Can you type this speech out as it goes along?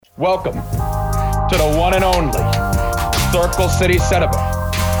Welcome to the one and only Circle City Cinema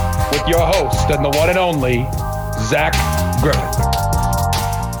with your host and the one and only Zach Griffith.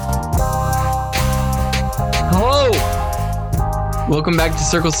 Hello! Welcome back to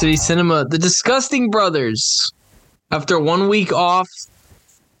Circle City Cinema. The Disgusting Brothers, after 1 week off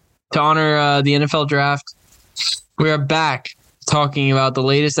to honor the NFL draft, we are back talking about the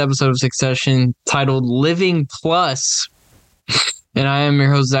latest episode of Succession titled Living Plus. And I am your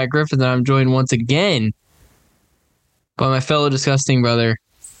host, Zach Griffith, and I'm joined once again by my fellow disgusting brother,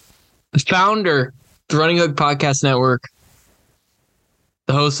 the founder of the Running Hook Podcast Network,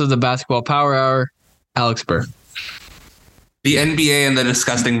 the host of the Basketball Power Hour, Alex Burr. The NBA and the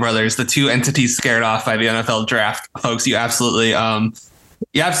Disgusting Brothers, the two entities scared off by the NFL draft, folks. You absolutely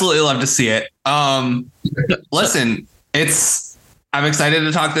love to see it. Listen, I'm excited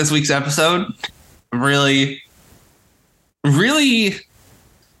to talk this week's episode. Really,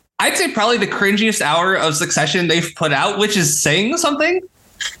 I'd say probably the cringiest hour of Succession they've put out, which is saying something.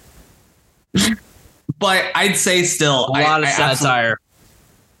 But I'd say still a lot of satire.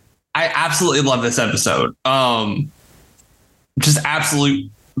 I absolutely love this episode. Just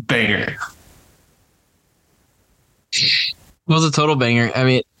absolute banger. It was a total banger. I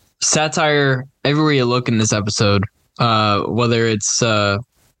mean, satire everywhere you look in this episode. Whether it's the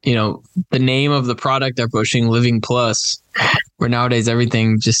name of the product they're pushing, Living Plus, where nowadays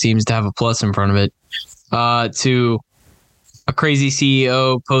everything just seems to have a plus in front of it, to a crazy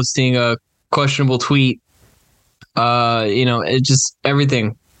CEO posting a questionable tweet. It just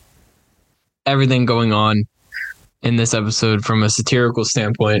everything going on in this episode from a satirical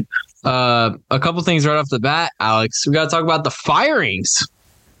standpoint. A couple things right off the bat, Alex. We got to talk about the firings.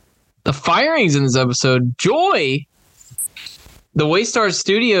 The firings in this episode. Joy, the Waystar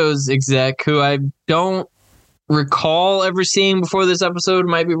Studios exec, who I don't recall ever seeing before this episode,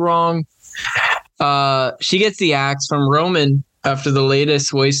 might be wrong. She gets the axe from Roman after the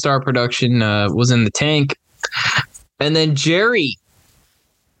latest Waystar production was in the tank. And then Jerry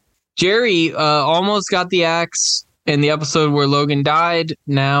almost got the axe in the episode where Logan died.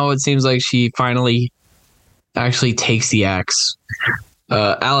 Now it seems like she finally actually takes the axe.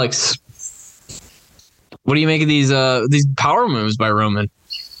 Alex, what do you make of these power moves by Roman?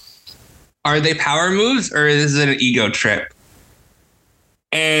 Are they power moves or is it an ego trip?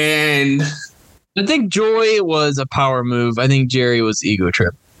 And I think Joy was a power move. I think Jerry was ego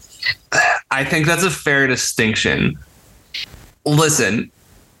trip. I think that's a fair distinction. Listen,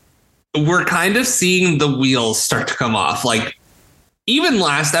 we're kind of seeing the wheels start to come off. Like, even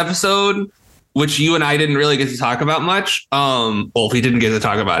last episode, which you and I didn't really get to talk about much. We didn't get to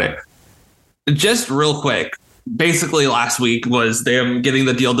talk about it. Just real quick. Basically, last week was them getting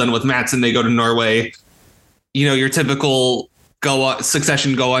the deal done with Mattson. They go to Norway. Your typical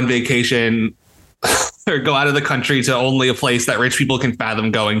Succession go on vacation or go out of the country to only a place that rich people can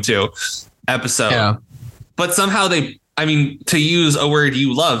fathom going to episode. Yeah. But somehow to use a word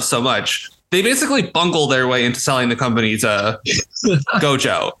you love so much, they basically bungle their way into selling the company to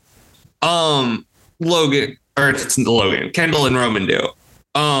Gojo. Kendall and Roman do.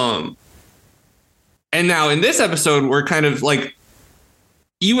 And now in this episode, we're kind of like,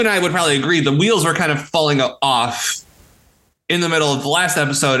 you and I would probably agree, the wheels were kind of falling off in the middle of the last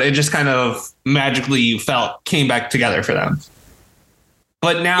episode. It just kind of magically came back together for them.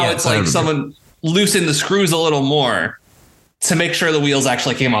 But now it's like someone loosened the screws a little more to make sure the wheels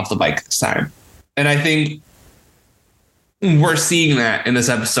actually came off the bike this time. And I think we're seeing that in this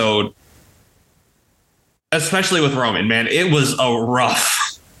episode, especially with Roman, man. It was a rough.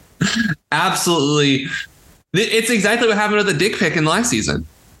 Absolutely. It's exactly what happened with the dick pic in last season.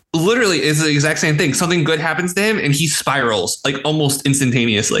 Literally, it's the exact same thing. Something good happens to him and he spirals like almost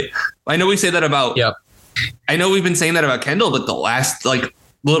instantaneously. I know we say that about. Yep. I know we've been saying that about Kendall, but the last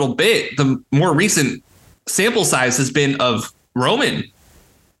little bit, the more recent sample size has been of Roman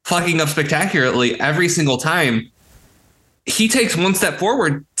fucking up spectacularly every single time. He takes one step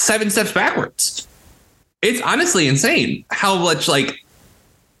forward, 7 steps backwards. It's honestly insane how much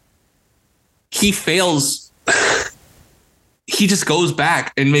he fails. He just goes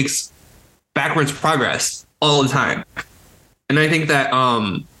back and makes backwards progress all the time. And I think that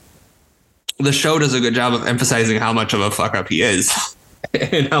the show does a good job of emphasizing how much of a fuck up he is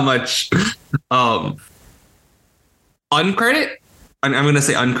and how much uncredit, I'm going to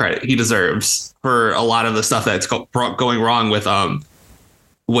say uncredit, he deserves for a lot of the stuff that's going wrong with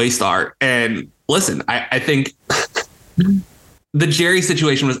Waystar. And listen, I think the Jerry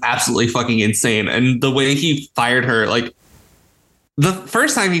situation was absolutely fucking insane. And the way he fired her, the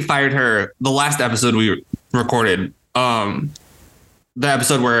first time he fired her, the last episode we recorded, the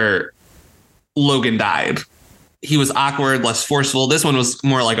episode where Logan died. He was awkward, less forceful. This one was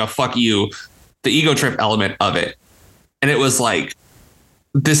more like a fuck you, the ego trip element of it. And it was like,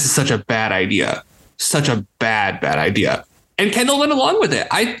 this is such a bad idea. Such a bad idea. And Kendall went along with it.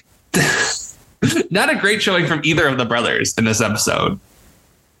 Not a great showing from either of the brothers in this episode.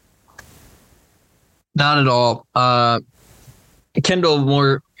 Not at all.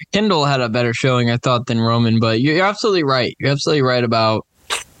 Kendall had a better showing, I thought, than Roman, but you're absolutely right. You're absolutely right about,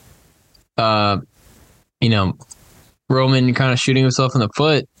 Roman kind of shooting himself in the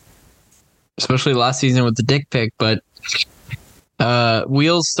foot, especially last season with the dick pic. But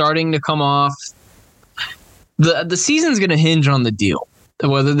wheels starting to come off. The season's going to hinge on the deal,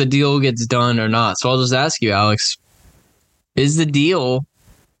 whether the deal gets done or not. So I'll just ask you, Alex, is the deal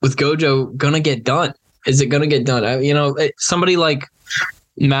with Gojo going to get done? Is it going to get done? Somebody like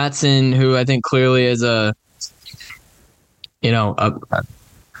Mattson, who I think clearly is it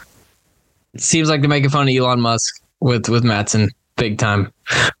seems like they're making fun of Elon Musk with Mattson big time.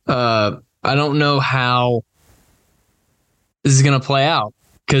 I don't know how this is going to play out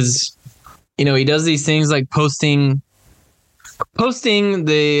because, he does these things like posting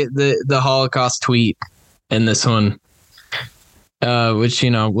the Holocaust tweet in this one, which,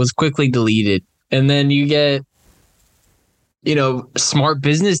 was quickly deleted. And then you get, smart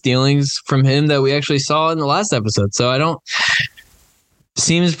business dealings from him that we actually saw in the last episode. So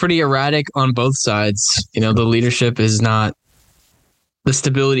seems pretty erratic on both sides. The leadership is not, the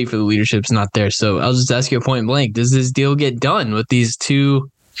stability for the leadership is not there. So I'll just ask you a point blank. Does this deal get done with these two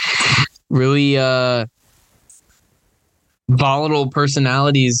really volatile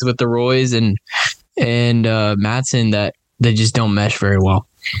personalities with the Roys and Mattson that they just don't mesh very well?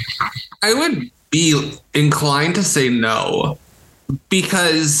 I would be inclined to say no,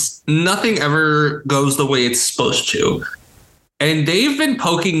 because nothing ever goes the way it's supposed to. And they've been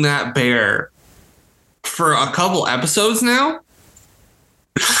poking that bear for a couple episodes now.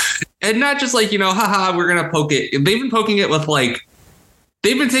 And not just like, haha, we're going to poke it. They've been poking it with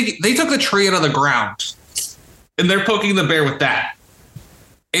they took the tree out of the ground and they're poking the bear with that.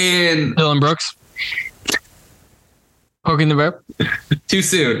 And Dylan Brooks poking the bear too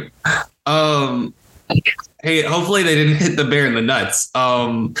soon. Hey, hopefully they didn't hit the bear in the nuts.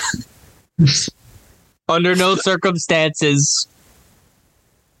 Under no circumstances.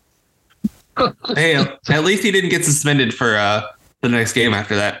 Hey, at least he didn't get suspended for the next game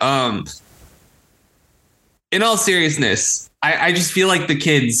after that. In all seriousness, I just feel like the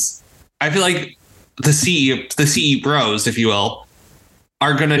kids, I feel like the CE bros, if you will,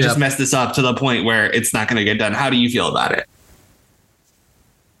 are going to just mess this up to the point where it's not going to get done. How do you feel about it?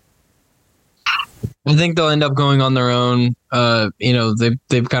 I think they'll end up going on their own.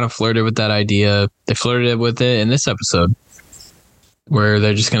 They've kind of flirted with that idea. They flirted with it in this episode where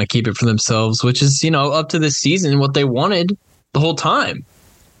they're just going to keep it for themselves, which is, up to this season, what they wanted the whole time.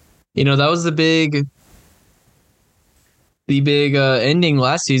 That was the big ending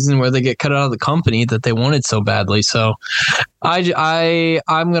last season where they get cut out of the company that they wanted so badly. So I'm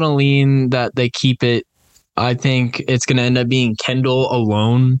going to lean that they keep it. I think it's going to end up being Kendall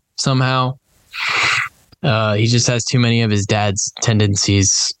alone somehow. He just has too many of his dad's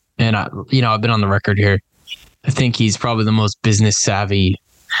tendencies. And I've been on the record here. I think he's probably the most business savvy,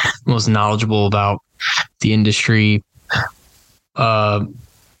 most knowledgeable about the industry, kind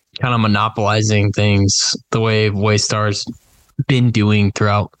of monopolizing things the way Waystar's been doing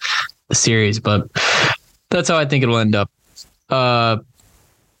throughout the series. But that's how I think it'll end up. But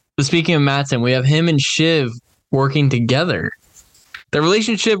speaking of Mattson, we have him and Shiv working together. Their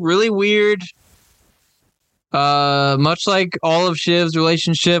relationship really weird. Much like all of Shiv's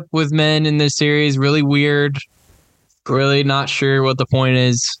relationship with men in this series, really weird. Really not sure what the point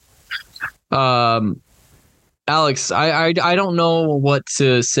is. Alex, I don't know what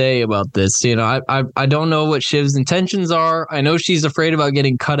to say about this. I don't know what Shiv's intentions are. I know she's afraid about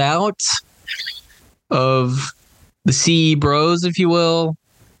getting cut out of the CE bros, if you will,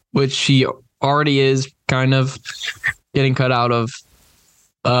 which she already is kind of getting cut out of.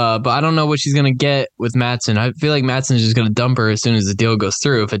 But I don't know what she's gonna get with Mattson. I feel like Mattson's just gonna dump her as soon as the deal goes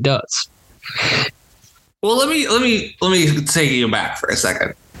through, if it does. Well, let me take you back for a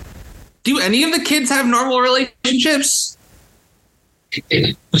second. Do any of the kids have normal relationships?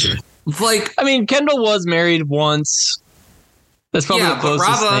 Kendall was married once. That's probably the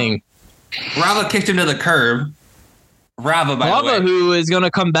closest thing. Rava kicked him to the curb. Rava, by the way, who is gonna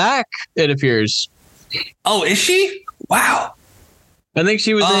come back, it appears. Oh, is she? Wow. I think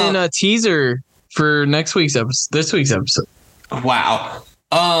she was in a teaser for this week's episode. Wow.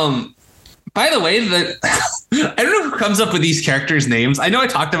 By the way, I don't know comes up with these characters' names? I know I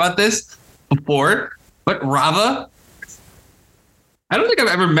talked about this before, but Rava. I don't think I've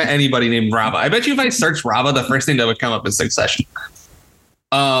ever met anybody named Rava. I bet you if I search Rava, the first thing that would come up is Succession.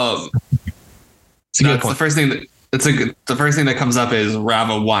 It's a good point. The first thing that comes up is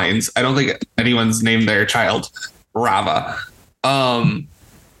Rava Wines. I don't think anyone's named their child Rava. But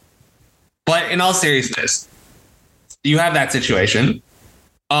in all seriousness, you have that situation.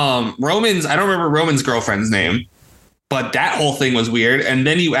 Roman's, I don't remember Roman's girlfriend's name, but that whole thing was weird. And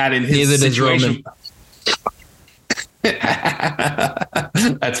then you add in his situation.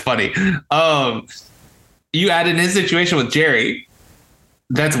 That's funny. You add in his situation with Jerry.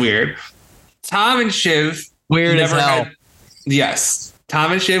 That's weird. Tom and Shiv. Weird as hell. Yes.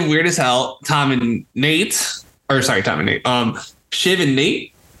 Tom and Shiv, weird as hell. Tom and Nate. Shiv and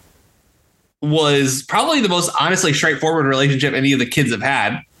Nate was probably the most honestly straightforward relationship any of the kids have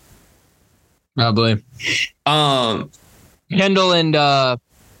had. Probably. Kendall and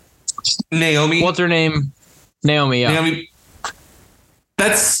Naomi. What's her name? Naomi, yeah. Naomi.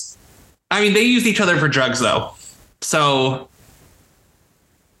 They used each other for drugs though. So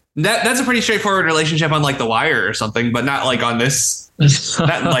that's a pretty straightforward relationship on like The Wire or something, but not like on this,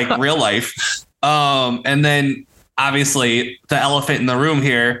 not like real life. And then obviously the elephant in the room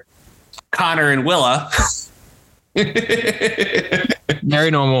here, Connor and Willa.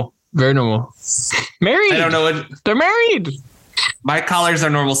 Very normal. Very normal. Married. I don't know what they're married. My collars are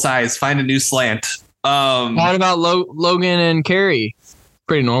normal size. Find a new slant. What about Logan and Carrie?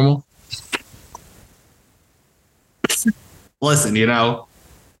 Pretty normal. Listen,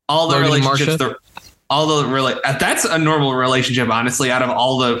 all the Logan relationships, that's a normal relationship, honestly, out of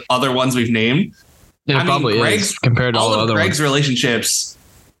all the other ones we've named. It probably is compared to all the other Greg's ones. relationships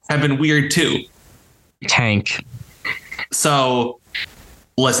have been weird too. Tank. So,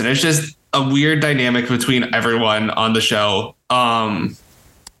 listen, it's just a weird dynamic between everyone on the show.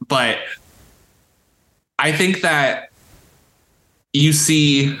 But I think that you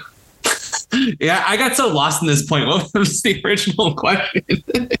see, yeah, I got so lost in this point. What was the original question?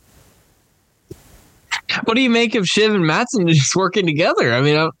 What do you make of Shiv and Mattson just working together? I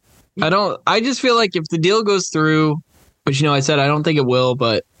mean, I just feel like if the deal goes through, which, I said I don't think it will,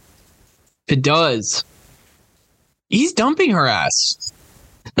 but if it does, he's dumping her ass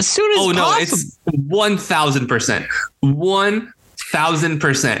as soon as possible. No, it's 1,000%.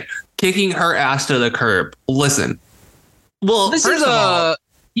 1,000%. Kicking her ass to the curb. Listen. Well, this is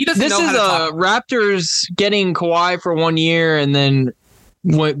Raptors getting Kawhi for 1 year and then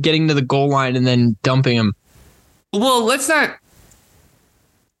getting to the goal line and then dumping him. Well, let's not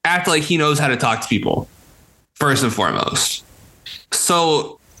act like he knows how to talk to people, first and foremost.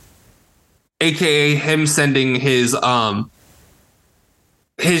 So, AKA him sending his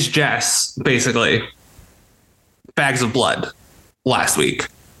Jess, basically, bags of blood last week.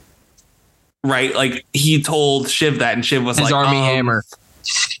 Right? Like, he told Shiv that, and Shiv was his like, Army Hammer.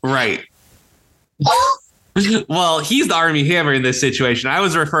 Right. Well, he's the Army Hammer in this situation. I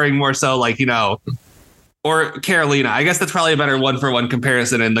was referring more so like, or Carolina. I guess that's probably a better one-for-one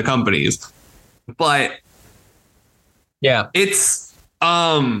comparison in the companies. But yeah, it's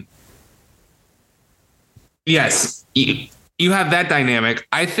yes, you have that dynamic.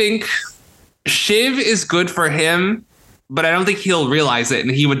 I think Shiv is good for him, but I don't think he'll realize it, and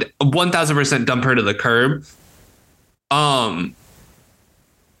he would 1,000% dump her to the curb.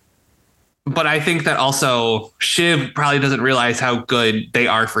 But I think that also Shiv probably doesn't realize how good they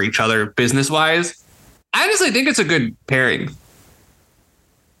are for each other business-wise. I honestly think it's a good pairing.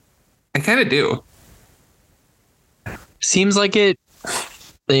 I kind of do. Seems like it.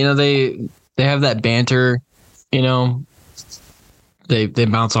 They have that banter. They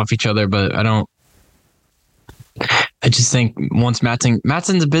bounce off each other, but I just think once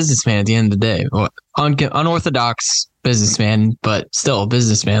Mattson's a businessman at the end of the day, unorthodox businessman, but still a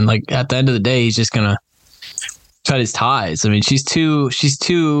businessman. Like at the end of the day, he's just gonna cut his ties. I mean, she's too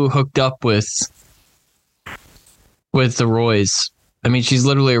hooked up with the Roys. I mean, she's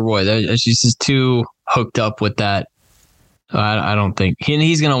literally a Roy. She's just too hooked up with that. I don't think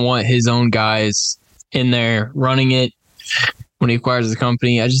he's gonna want his own guys in there running it when he acquires the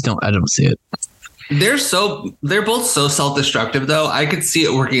company. I don't see it. They're both so self-destructive though. I could see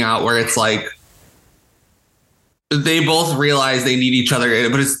it working out where it's like they both realize they need each other,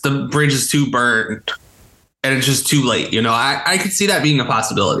 but the bridge is too burned and it's just too late. I could see that being a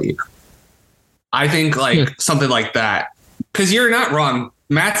possibility. I think something like that, because you're not wrong.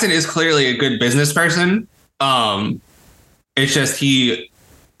 Mattson is clearly a good business person. It's just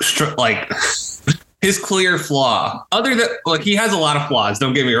his clear flaw, other than he has a lot of flaws.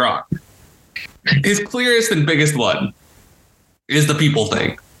 Don't get me wrong. His clearest and biggest one is the people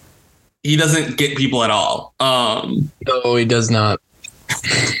thing. He doesn't get people at all. No, he does not.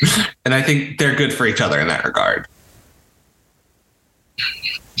 And I think they're good for each other in that regard.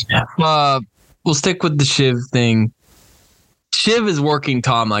 We'll stick with the Shiv thing. Shiv is working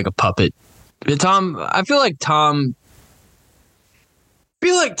Tom like a puppet. I feel like Tom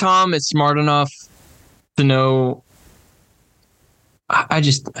is smart enough to know.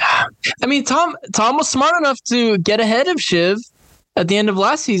 Tom was smart enough to get ahead of Shiv at the end of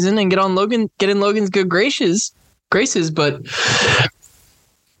last season and get in Logan's good graces, but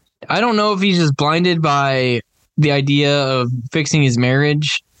I don't know if he's just blinded by the idea of fixing his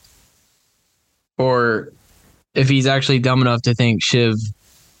marriage or if he's actually dumb enough to think Shiv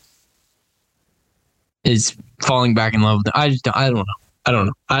is falling back in love with him. I don't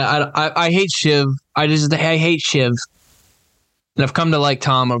know. I hate Shiv. I hate Shiv. And I've come to like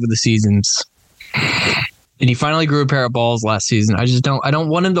Tom over the seasons. And he finally grew a pair of balls last season. I don't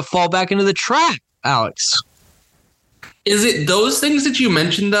want him to fall back into the trap, Alex. Is it those things that you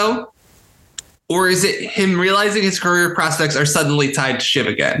mentioned, though? Or is it him realizing his career prospects are suddenly tied to Shiv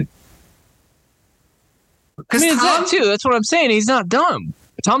again? It's that too. That's what I'm saying. He's not dumb.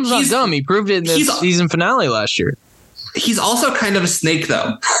 Tom's not dumb. He proved it in the season finale last year. He's also kind of a snake,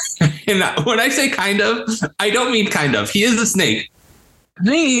 though. And when I say kind of, I don't mean kind of. He is a snake.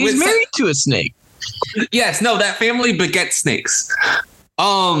 He's married to a snake. Yes, no, that family begets snakes.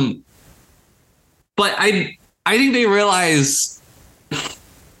 But I think they realize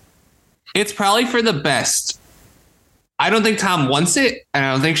it's probably for the best. I don't think Tom wants it, and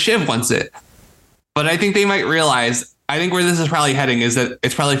I don't think Shiv wants it. But I think they might realize, I think where this is probably heading is that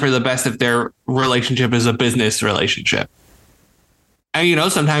it's probably for the best if their relationship is a business relationship.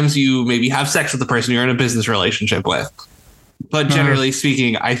 And, sometimes you maybe have sex with the person you're in a business relationship with. But generally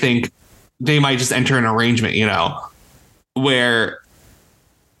speaking, I think they might just enter an arrangement, where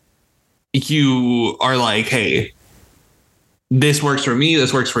you are like, hey, this works for me.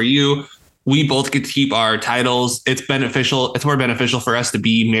 This works for you. We both get to keep our titles. It's beneficial. It's more beneficial for us to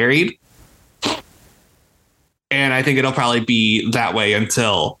be married. And I think it'll probably be that way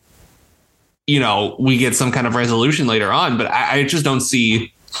until, we get some kind of resolution later on. But I just don't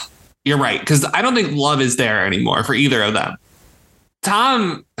see. You're right. Because I don't think love is there anymore for either of them.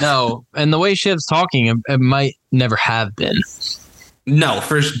 Tom. No. And the way Shiv's talking, it might never have been. No,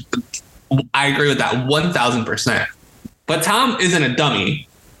 I agree with that 1000%. But Tom isn't a dummy.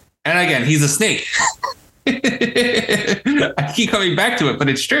 And again, he's a snake. I keep coming back to it, but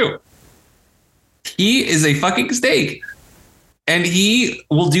it's true. He is a fucking snake. And he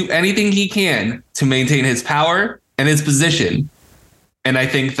will do anything he can to maintain his power and his position. And I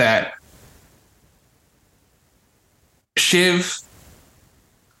think that Shiv,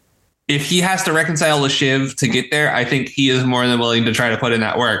 if he has to reconcile with Shiv to get there, I think he is more than willing to try to put in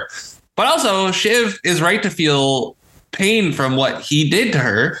that work. But also, Shiv is right to feel pain from what he did to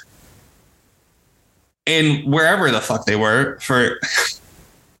her. And wherever the fuck they were for,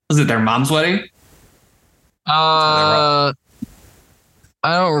 was it their mom's wedding?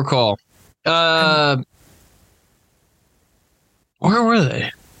 I don't recall. Where were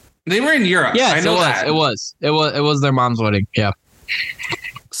they? They were in Europe. Yeah, I know that. It was their mom's wedding. Yeah.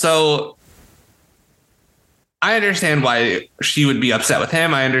 So I understand why she would be upset with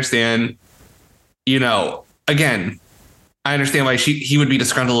him. I understand, again, I understand why he would be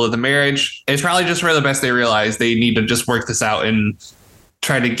disgruntled with the marriage. It's probably just for the best they realize they need to just work this out and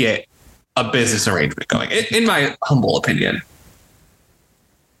try to get a business arrangement going, in my humble opinion.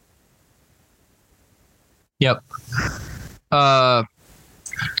 Yep.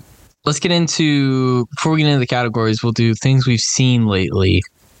 Let's get into, before we get into the categories, we'll do things we've seen lately.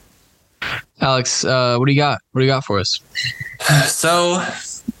 Alex, what do you got? What do you got for us? So,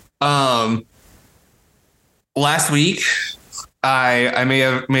 last week, I may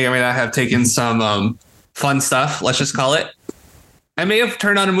or may not have taken some fun stuff, let's just call it. I may have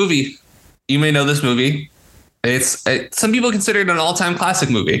turned on a movie. You may know this movie. It's some people consider it an all-time classic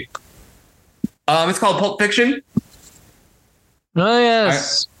movie. It's called Pulp Fiction. Oh,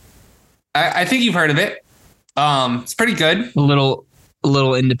 yes. I think you've heard of it. It's pretty good. A little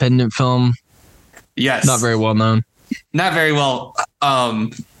independent film. Yes. Not very well known. Not very well.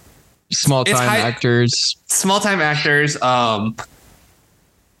 Small time actors. Small time actors.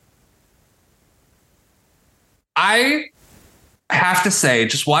 I have to say,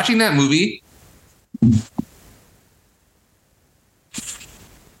 just watching that movie,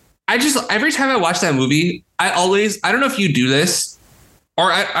 every time I watch that movie, I don't know if you do this,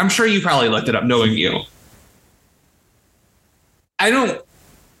 or I'm sure you probably looked it up knowing you.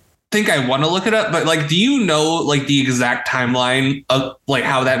 think I want to look it up, but like, do you know like the exact timeline of like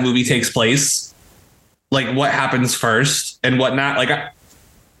how that movie takes place? Like what happens first and whatnot? Like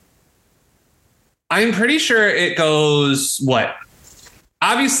I'm pretty sure it goes what?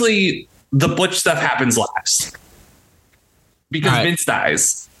 Obviously the Butch stuff happens last because Vince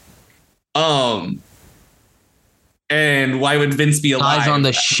dies. And why would Vince be alive? Eyes on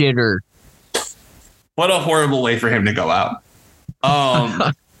the shitter. What a horrible way for him to go out.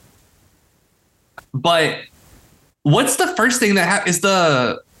 But what's the first thing that happens?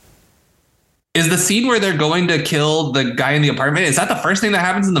 Is the scene where they're going to kill the guy in the apartment? Is that the first thing that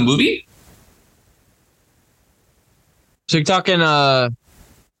happens in the movie? So you're talking I'm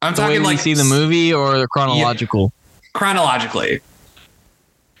talking like see the movie or the chronological? Yeah, chronologically.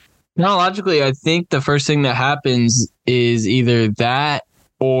 Chronologically, I think the first thing that happens is either that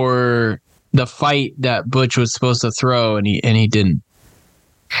or the fight that Butch was supposed to throw and he didn't.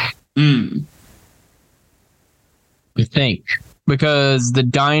 I think because the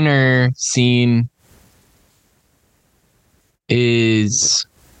diner scene is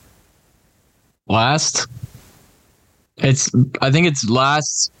last. I think it's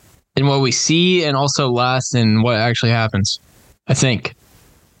last in what we see and also last in what actually happens. I think.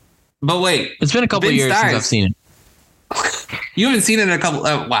 But wait, it's been a couple of years since I've seen it. You haven't seen it in a couple.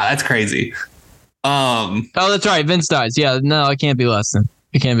 Wow, that's crazy. Oh, that's right. Vince dies. Yeah, no, it can't be less then.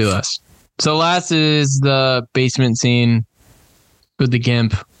 It can't be less. So last is the basement scene with the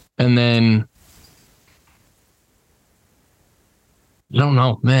gimp, and then I don't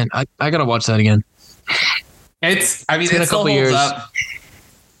know, man. I gotta watch that again. It still holds years. Up.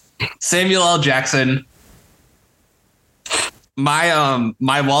 Samuel L. Jackson. My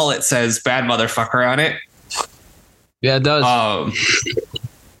wallet says "bad motherfucker" on it. Yeah, it does.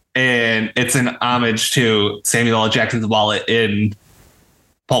 And it's an homage to Samuel L. Jackson's wallet in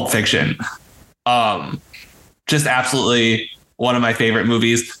Pulp Fiction. Just absolutely one of my favorite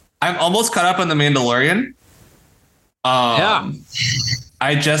movies. I'm almost caught up on The Mandalorian. Yeah.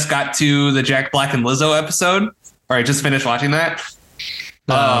 I just got to the Jack Black and Lizzo episode, or I just finished watching that.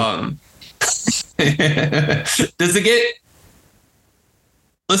 Does it get...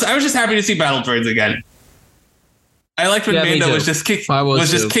 Listen, I was just happy to see battle droids again. I liked when Mando was just kicking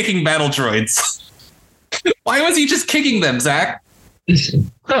battle droids. Why was he just kicking them, Zach?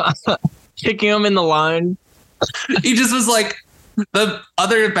 Kicking them in the line. He just was like, the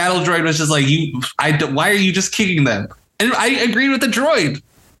other battle droid was just like, why are you just kicking them? And I agreed with the droid,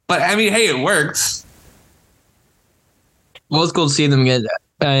 but I mean, hey, it worked. Well, it's cool to see them again,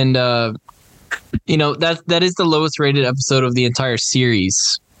 and that is the lowest rated episode of the entire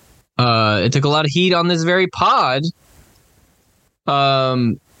series. It took a lot of heat on this very pod.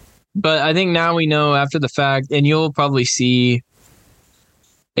 But I think now we know after the fact, and you'll probably see,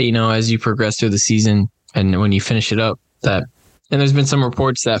 as you progress through the season and when you finish it up, that, and there's been some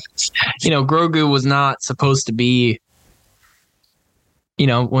reports that, Grogu was not supposed to be,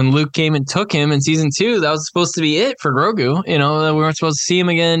 when Luke came and took him in season 2, that was supposed to be it for Grogu. We weren't supposed to see him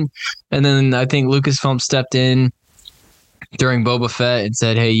again. And then I think Lucasfilm stepped in during Boba Fett and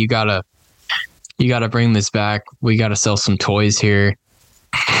said, hey, you gotta bring this back. We gotta sell some toys here.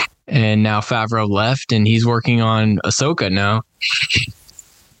 And now Favreau left and he's working on Ahsoka now.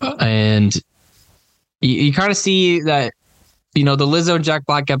 And you kind of see that, the Lizzo and Jack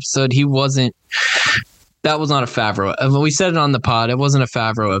Black episode, that was not a Favreau. We said it on the pod. It wasn't a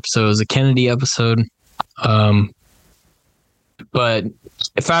Favreau episode. It was a Kennedy episode. But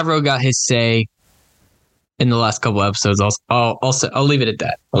Favreau got his say in the last couple episodes. I'll leave it at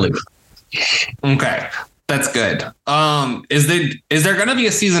that. I'll leave it. Okay, that's good. Is there going to be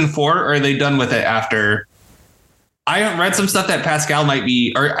a season 4, or are they done with it after? I read some stuff that Pascal might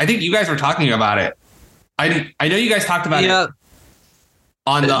be, or I think you guys were talking about it. I know you guys talked about it.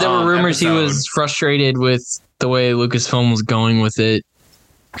 There were rumors episode. He was frustrated with the way Lucasfilm was going with it,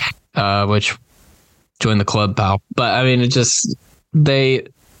 which joined the club, pal. But I mean, it just they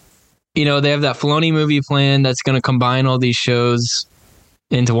have that Filoni movie plan that's going to combine all these shows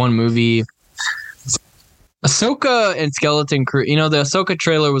into one movie. Ahsoka and Skeleton Crew. The Ahsoka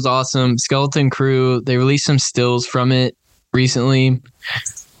trailer was awesome. Skeleton Crew. They released some stills from it recently.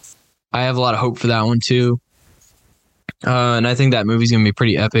 I have a lot of hope for that one too. And I think that movie's going to be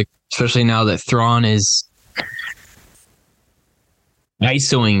pretty epic, especially now that Thrawn is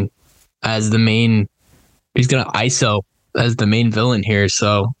ISOing as the main. He's going to ISO as the main villain here.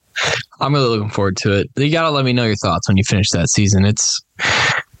 So I'm really looking forward to it. You got to let me know your thoughts when you finish that season.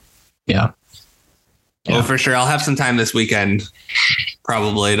 Yeah. Oh, for sure. I'll have some time this weekend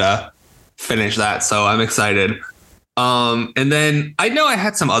probably to finish that. So I'm excited. And then I know I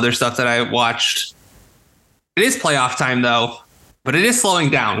had some other stuff that I watched. It is playoff time though, but it is slowing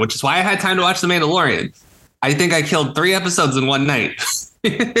down, which is why I had time to watch The Mandalorian. I think I killed 3 episodes in one night.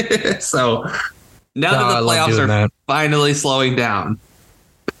 So now that the playoffs are finally slowing down,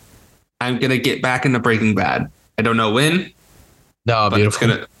 I'm gonna get back into Breaking Bad. I don't know when. No, but beautiful.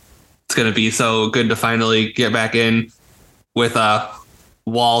 It's gonna be so good to finally get back in with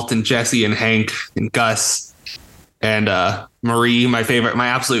Walt and Jesse and Hank and Gus and Marie, my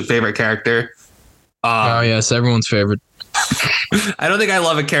absolute favorite character. Oh yes, everyone's favorite. I don't think I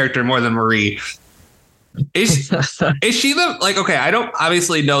love a character more than Marie. Is she the okay? I don't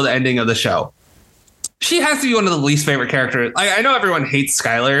obviously know the ending of the show. She has to be one of the least favorite characters. I know everyone hates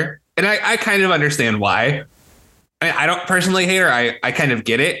Skylar, and I kind of understand why. I don't personally hate her. I kind of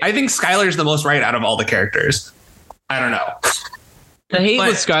get it. I think Skylar's the most right out of all the characters. I don't know. The hate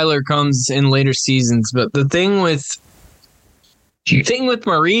with Skylar comes in later seasons, but the thing with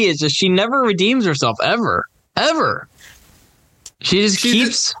Marie is just she never redeems herself ever. She just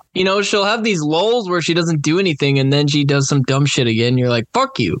keeps, she'll have these lulls where she doesn't do anything and then she does some dumb shit again. You're like,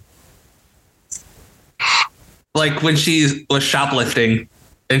 fuck you. Like when she was shoplifting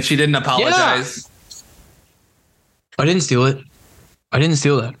and she didn't apologize. Yeah. I didn't steal it. I didn't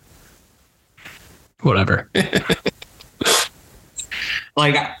steal that. Whatever.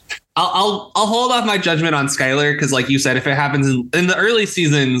 Like I'll hold off my judgment on Skylar because, like you said, if it happens in the early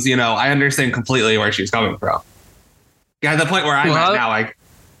seasons, I understand completely where she's coming from. Yeah, the point where I'm at now,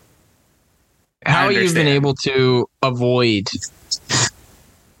 how you've been able to avoid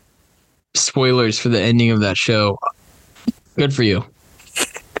spoilers for the ending of that show. Good for you.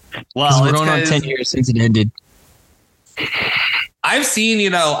 Well, we're going on 10 years since it ended. I've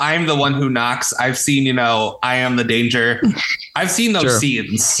seen, I'm the one who knocks. I've seen, I am the danger. I've seen those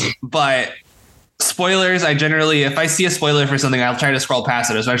scenes, but spoilers, if I see a spoiler for something, I'll try to scroll past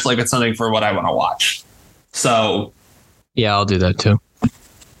it, especially if it's something for what I want to watch. So yeah, I'll do that too.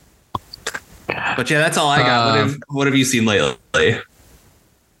 But yeah, that's all I got. What have you seen lately?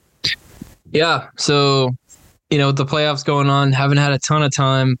 Yeah, so with the playoffs going on, haven't had a ton of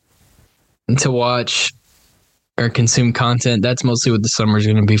time to watch or consume content. That's mostly what the summer is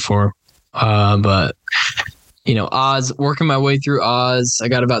going to be for. But Oz, working my way through Oz. I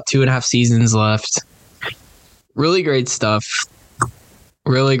got about 2.5 seasons left. Really great stuff.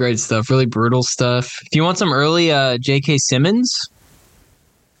 Really great stuff. Really brutal stuff. If you want some early J.K. Simmons,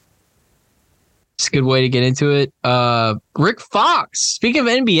 it's a good way to get into it. Rick Fox. Speaking of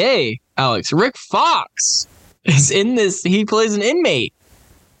NBA, Alex, Rick Fox is in this. He plays an inmate.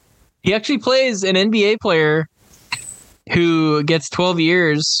 He actually plays an NBA player who gets 12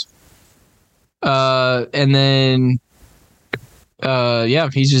 years. And then,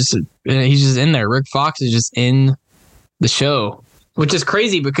 he's just in there. Rick Fox is just in the show, which is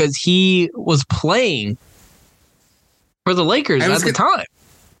crazy because he was playing for the Lakers at the time.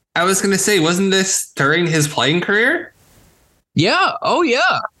 I was going to say, wasn't this during his playing career? Yeah. Oh,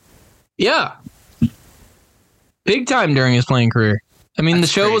 yeah. Yeah. Big time during his playing career. I mean, the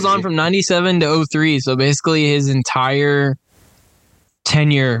show was on from 97 to 03. So basically his entire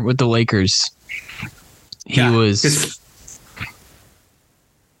tenure with the Lakers. He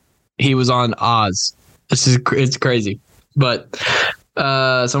was on Oz. It's crazy. But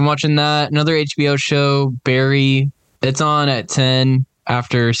so I'm watching that. Another HBO show, Barry. It's on at 10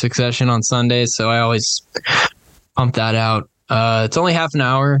 after Succession on Sunday, so I always pump that out. It's only half an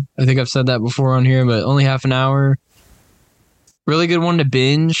hour. I think I've said that before on here, but only half an hour. Really good one to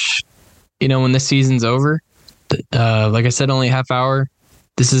binge, when this season's over. Like I said, only a half hour.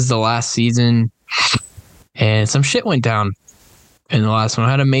 This is the last season, and some shit went down in the last one.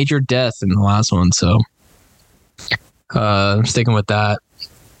 I had a major death in the last one, so I'm sticking with that.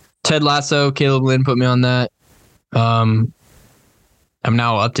 Ted Lasso, Caleb Lynn put me on that. I'm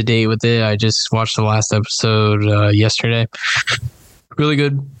now up to date with it. I just watched the last episode yesterday. Really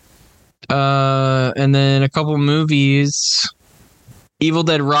good. And then a couple movies. Evil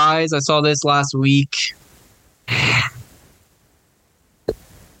Dead Rise. I saw this last week.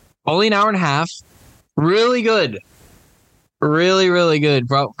 Only an hour and a half. Really good. Really, really good.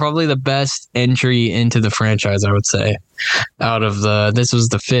 Probably the best entry into the franchise, I would say. This was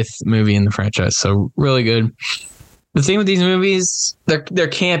the 5th movie in the franchise, so really good. The thing with these movies, they're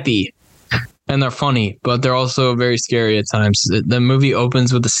campy and they're funny, but they're also very scary at times. The movie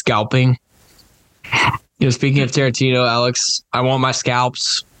opens with the scalping. Speaking of Tarantino, Alex, I want my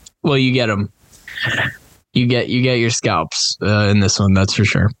scalps. Well, you get them. You get your scalps in this one, that's for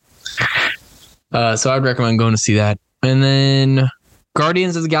sure. So I'd recommend going to see that. And then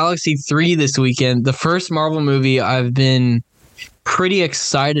Guardians of the Galaxy 3 this weekend. The first Marvel movie I've been pretty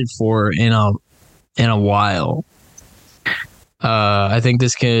excited for in a while. I think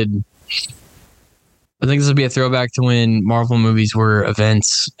this will be a throwback to when Marvel movies were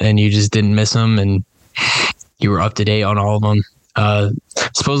events and you just didn't miss them and you were up to date on all of them.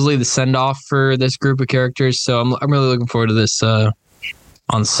 Supposedly the send off for this group of characters, so I'm really looking forward to this on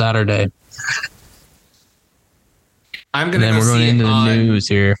Saturday. I'm gonna. And then we're going into the news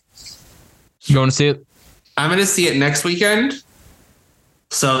here. You going to see it? I'm gonna see it next weekend.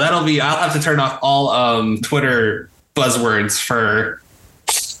 So that'll be. I'll have to turn off all Twitter buzzwords for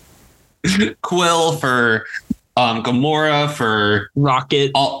Quill, for Gamora, for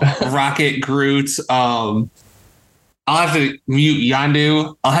Rocket, Groot. I'll have to mute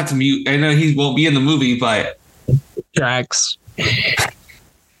Yondu. I'll have to mute. I know he won't be in the movie, but Drax.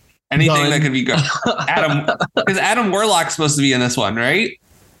 Anything that could be good. Because Adam Warlock's supposed to be in this one, right?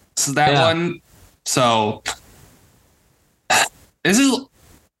 So that one. So this is.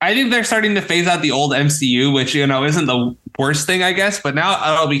 I think they're starting to phase out the old MCU, which isn't the worst thing, I guess. But now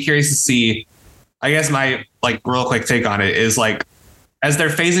I'll be curious to see. I guess my real quick take on it is as they're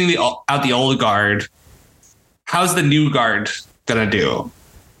phasing out the old guard, how's the new guard gonna do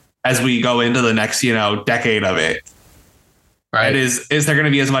as we go into the next decade of it? Right. And is there going to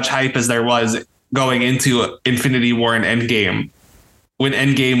be as much hype as there was going into Infinity War and Endgame? When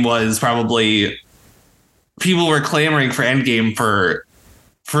Endgame was probably people were clamoring for Endgame for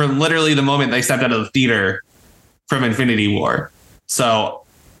literally the moment they stepped out of the theater from Infinity War. So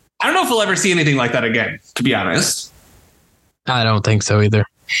I don't know if we'll ever see anything like that again, to be honest. I don't think so either.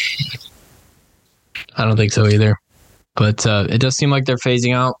 But it does seem like they're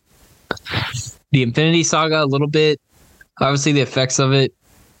phasing out the Infinity Saga a little bit. Obviously, the effects of it,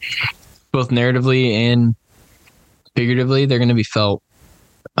 both narratively and figuratively, they're going to be felt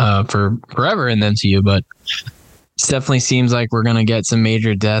for forever in the MCU. But it definitely seems like we're going to get some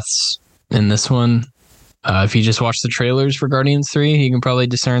major deaths in this one. If you just watch the trailers for Guardians 3, you can probably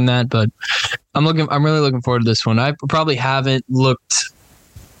discern that. But I'm really looking forward to this one. I probably haven't looked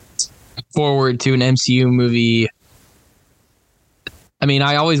forward to an MCU movie. I mean,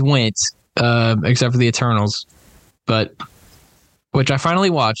 I always went, except for the Eternals. But which I finally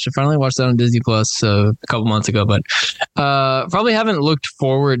watched. I finally watched that on Disney Plus a couple months ago. But probably haven't looked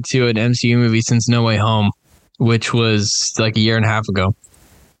forward to an MCU movie since No Way Home, which was a year and a half ago.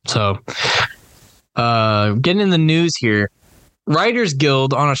 So getting in the news here, Writers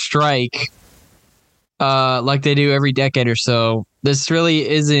Guild on a strike, like they do every decade or so. This really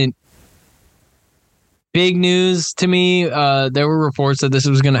isn't big news to me. There were reports that this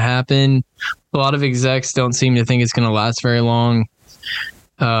was going to happen. A lot of execs don't seem to think it's going to last very long.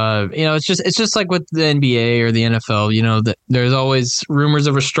 It's just like with the NBA or the NFL. That there's always rumors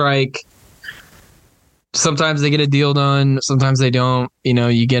of a strike. Sometimes they get a deal done. Sometimes they don't.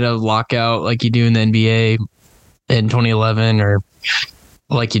 You get a lockout like you do in the NBA in 2011, or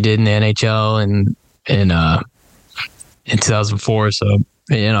like you did in the NHL in 2004. So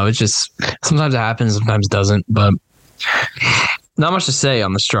it's just sometimes it happens, sometimes it doesn't. But not much to say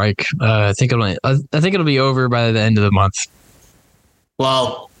on the strike. I think it'll be over by the end of the month.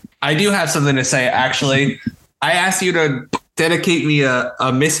 Well, I do have something to say. Actually, I asked you to dedicate me a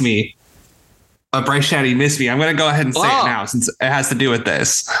miss me, a Bryce Shaddy miss me. I'm going to go ahead and say it now since it has to do with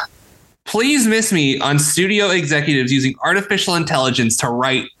this. Please miss me on studio executives using artificial intelligence to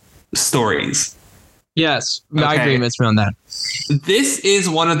write stories. Yes, okay. I agree. Miss me on that. This is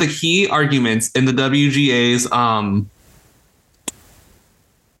one of the key arguments in the WGA's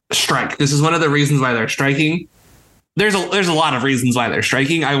strike. This is one of the reasons why they're striking. There's a lot of reasons why they're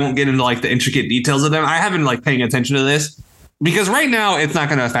striking. I won't get into the intricate details of them. I haven't paying attention to this because right now it's not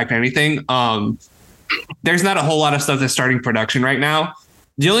going to affect anything. There's not a whole lot of stuff that's starting production right now.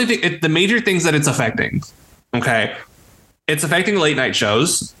 The only thing, the major things that it's affecting, okay, it's affecting late night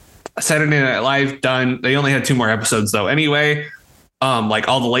shows. Saturday Night Live done. They only had 2 more episodes though. Anyway,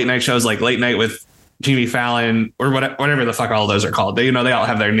 all the late night shows, like Late Night with Jimmy Fallon or whatever the fuck all those are called. They all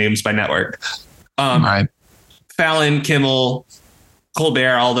have their names by network. Right. Fallon, Kimmel,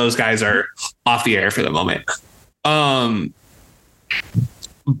 Colbert, all those guys are off the air for the moment. But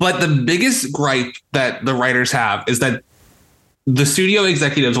the biggest gripe that the writers have is that the studio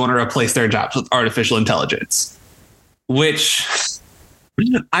executives want to replace their jobs with artificial intelligence, which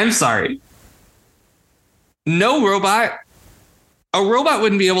I'm sorry. A robot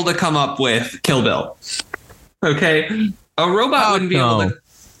wouldn't be able to come up with Kill Bill. Okay. A robot wouldn't be able to.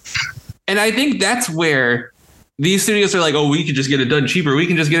 And I think that's where these studios are like, oh, we can just get it done cheaper. We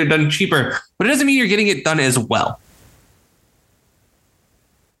can just get it done cheaper. But it doesn't mean you're getting it done as well.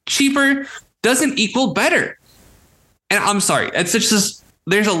 cheaper doesn't equal better. And I'm sorry, it's just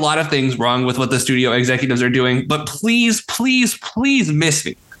there's a lot of things wrong with what the studio executives are doing, but please, please, please miss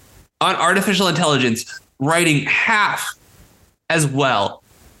me on artificial intelligence writing half as well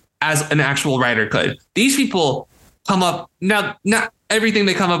as an actual writer could. These people come up now. Not everything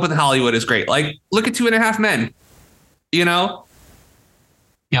they come up with in Hollywood is great. Like, look at 2.5 Men. You know,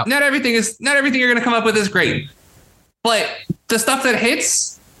 yeah. Not everything you're going to come up with is great, but the stuff that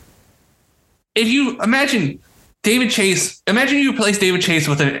hits. If you imagine David Chase, imagine you replace David Chase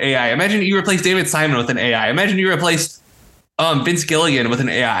with an AI. Imagine you replace David Simon with an AI. Imagine you replace Vince Gilligan with an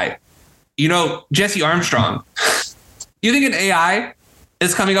AI. You know, Jesse Armstrong. You think an AI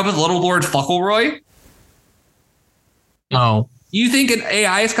is coming up with Little Lord Fauntleroy? No. You think an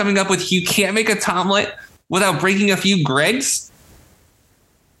AI is coming up with you can't make a Tomlet without breaking a few Gregs?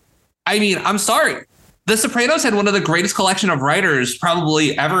 I mean, I'm sorry. The Sopranos had one of the greatest collection of writers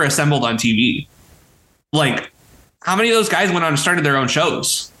probably ever assembled on TV. Like, how many of those guys went on and started their own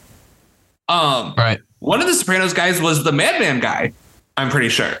shows? Right. One of the Sopranos guys was the Madman guy, I'm pretty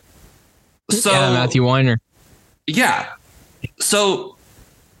sure. So yeah, Matthew Weiner. Yeah. So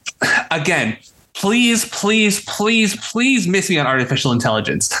again, please, please, please, please miss me on artificial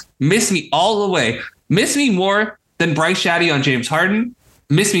intelligence. Miss me all the way. Miss me more than Bryce Shaddy on James Harden.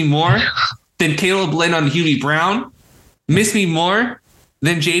 Miss me more than Caleb Lynn on Hubie Brown. Miss me more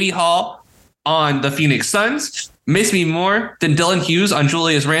than JD Hall on the Phoenix Suns. Miss me more than Dylan Hughes on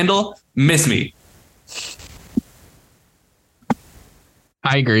Julius Randle. Miss me.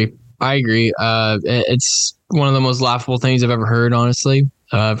 I agree. It's one of the most laughable things I've ever heard, honestly,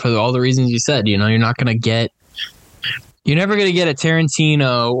 for all the reasons you said. You know, you're never going to get a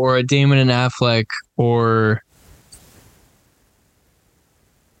Tarantino or a Damon and Affleck or,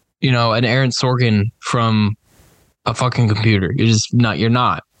 you know, an Aaron Sorkin from a fucking computer. You're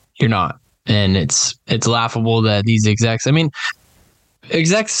not. And it's laughable that these execs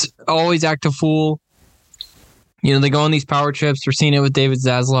always act a fool. You know, they go on these power trips. We're seeing it with David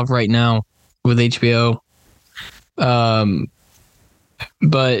Zaslav right now with HBO. But,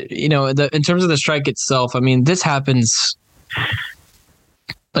 you know, in terms of the strike itself, I mean, this happens,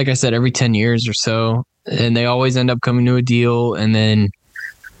 like I said, every 10 years or so. And they always end up coming to a deal. And then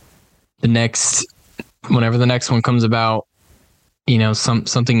whenever the next one comes about, you know,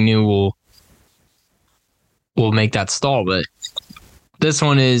 something new will make that stall. But this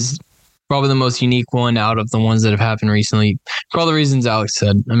one is probably the most unique one out of the ones that have happened recently, for all the reasons Alex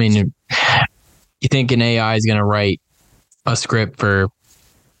said. I mean, you think an AI is going to write a script for,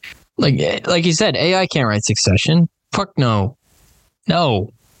 like you said, AI can't write Succession. Fuck no.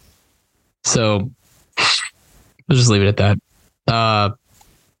 So we'll just leave it at that.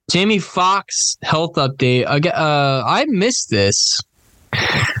 Jamie Foxx health update. I missed this.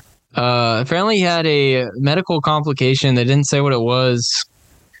 Apparently he had a medical complication. They didn't say what it was.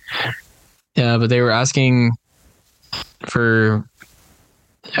 Yeah, but they were asking for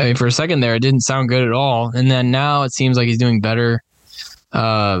a second there, it didn't sound good at all. And then now it seems like he's doing better.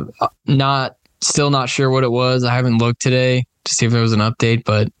 Still not sure what it was. I haven't looked today to see if there was an update,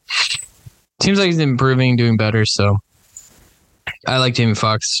 but it seems like he's improving, doing better. So I like Jamie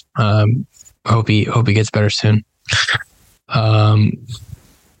Foxx. Hope he gets better soon. And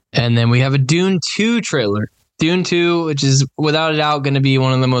then we have a Dune 2 trailer. Dune 2, which is without a doubt going to be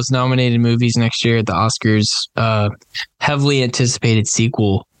one of the most nominated movies next year at the Oscars. Heavily anticipated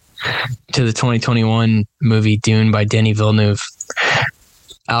sequel to the 2021 movie Dune by Denis Villeneuve.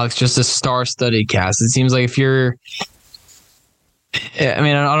 Alex, just a star-studded cast. It seems like I don't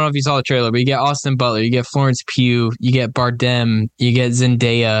know if you saw the trailer, but you get Austin Butler, you get Florence Pugh, you get Bardem, you get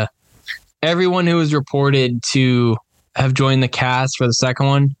Zendaya. Everyone who was reported to have joined the cast for the second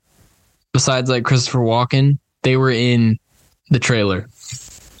one, besides like Christopher Walken, they were in the trailer.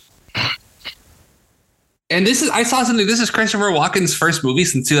 And I saw something. This is Christopher Walken's first movie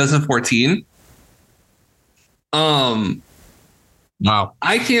since 2014. Wow.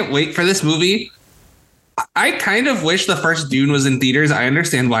 I can't wait for this movie. I kind of wish the first Dune was in theaters. I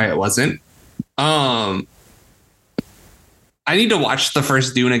understand why it wasn't. I need to watch the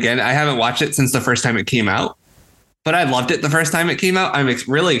first Dune again. I haven't watched it since the first time it came out, but I loved it the first time it came out. I'm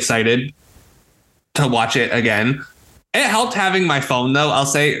really excited to watch it again. It helped having my phone, though, I'll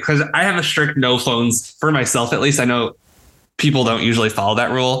say, because I have a strict no phones for myself. At least I know people don't usually follow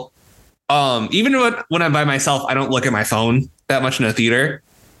that rule. Even when I'm by myself, I don't look at my phone that much in a theater.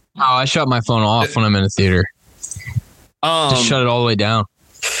 Oh, I shut my phone off when I'm in a theater. Just shut it all the way down.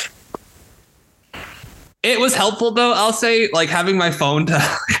 It was helpful, though, I'll say, like having my phone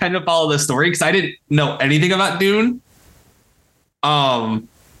to kind of follow the story because I didn't know anything about Dune.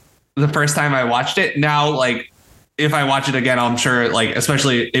 the first time I watched it. Now, like, if I watch it again, I'm sure, like,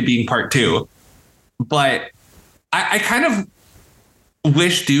 especially it being part 2. But I kind of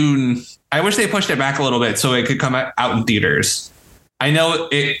wish I wish they pushed it back a little bit so it could come out in theaters. I know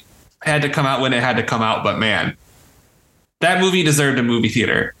it had to come out when it had to come out, but man, that movie deserved a movie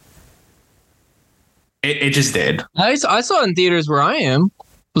theater. It just did. I saw it in theaters where I am.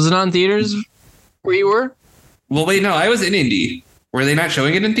 Was it not in theaters where you were? Well, wait, no, I was in Indy. Were they not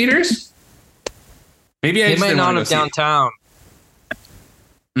showing it in theaters? Maybe They might not have downtown.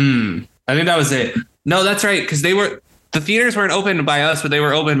 I think that was it. No, that's right, because the theaters weren't opened by us, but they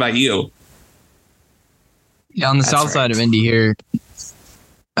were opened by you. Yeah, on the south side of Indy here.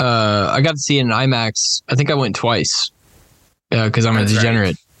 I got to see it in IMAX. I think I went twice because I'm a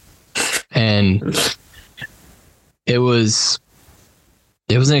degenerate. Right. And it was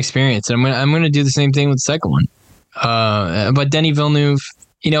an experience. And I'm gonna do the same thing with the second one. But Denis Villeneuve,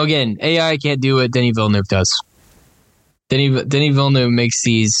 again, AI can't do what Denis Villeneuve does. Denis Villeneuve makes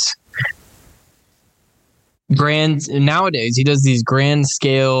these nowadays he does these grand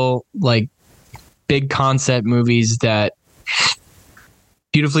scale, like, big concept movies that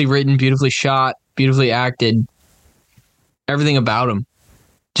beautifully written, beautifully shot, beautifully acted, everything about him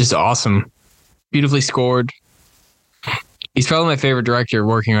just awesome, beautifully scored. He's probably my favorite director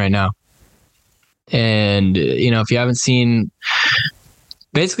working right now. And if you haven't seen,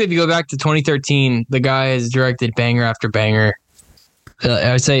 basically, if you go back to 2013, the guy has directed banger after banger.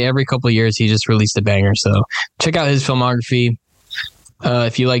 I would say every couple of years he just released a banger. So check out his filmography.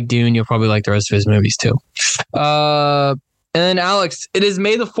 If you like Dune, you'll probably like the rest of his movies too. And then Alex, it is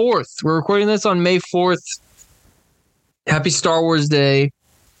May the 4th. We're recording this on May 4th. Happy Star Wars Day.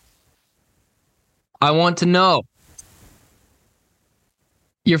 I want to know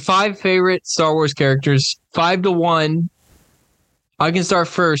your 5 favorite Star Wars characters, 5-1. I can start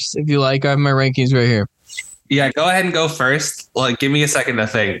first if you like. I have my rankings right here. Yeah, go ahead and go first. Like, give me a second to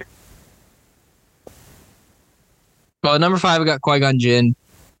think. Well, number 5, I got Qui-Gon Jinn.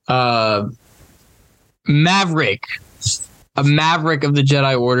 Maverick. A maverick of the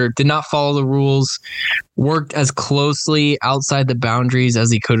Jedi Order. Did not follow the rules. Worked as closely outside the boundaries as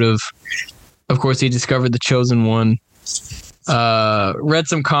he could have. Of course, he discovered the Chosen One. Read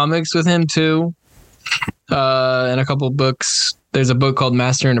some comics with him, too. And a couple of books. There's a book called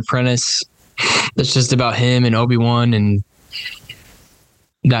Master and Apprentice that's just about him and Obi-Wan and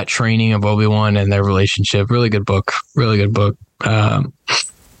that training of Obi-Wan and their relationship. Really good book. Really good book. And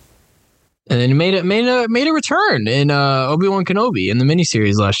then he made a return in Obi-Wan Kenobi in the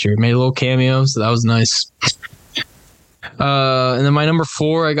miniseries last year. Made a little cameo, so that was nice. And then my number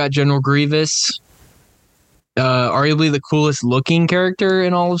 4, I got General Grievous. Arguably the coolest looking character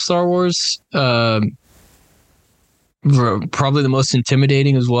in all of Star Wars. Probably the most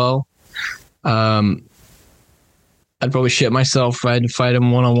intimidating as well. I'd probably shit myself if I had to fight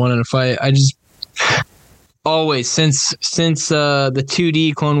him one-on-one in a fight. I just always, since the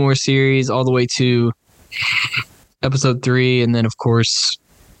 2D Clone Wars series all the way to Episode 3, and then of course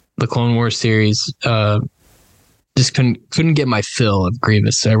the Clone Wars series, just couldn't get my fill of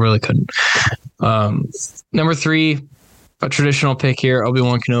Grievous. I really couldn't. Number 3, a traditional pick here,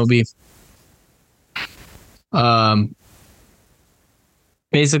 Obi-Wan Kenobi.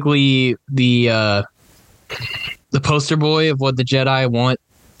 Basically the poster boy of what the Jedi want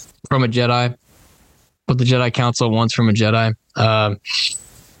from a Jedi, what the Jedi Council wants from a Jedi. Not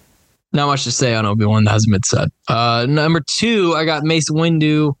much to say on Obi-Wan that hasn't been said. Number 2, I got Mace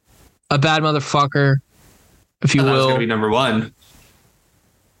Windu, a bad motherfucker, if you will. That's gonna be number 1.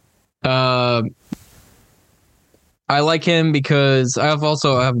 I like him because I have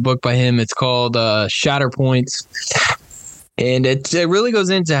a book by him. It's called Shatterpoints. And it really goes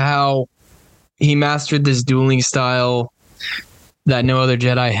into how he mastered this dueling style that no other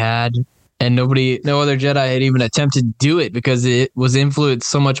Jedi had. And no other Jedi had even attempted to do it because it was influenced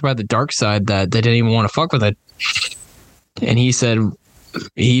so much by the dark side that they didn't even want to fuck with it. And he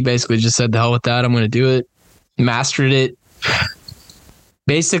basically just said, the hell with that, I'm going to do it. Mastered it.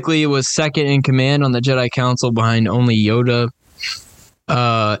 Basically, was second in command on the Jedi Council behind only Yoda.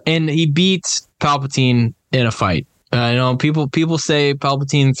 And he beat Palpatine in a fight. People say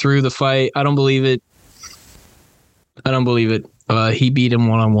Palpatine threw the fight. I don't believe it. He beat him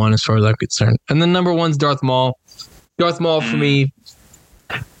one-on-one as far as I'm concerned. And then number 1's Darth Maul. Darth Maul for me,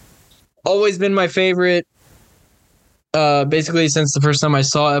 always been my favorite. Basically since the first time I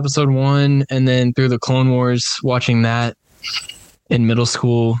saw Episode 1, and then through the Clone Wars, watching that in middle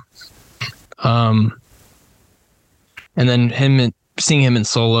school. And then seeing him in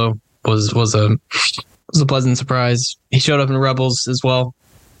Solo was a pleasant surprise. He showed up in Rebels as well.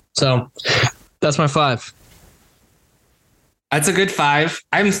 So that's my 5. That's a good 5.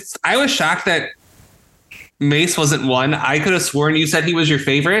 I was shocked that Mace wasn't 1. I could have sworn you said he was your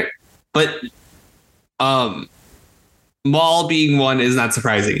favorite, but Maul being 1 is not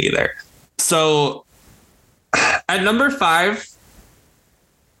surprising either. So at number 5,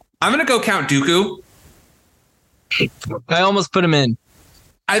 I'm gonna go Count Dooku. I almost put him in.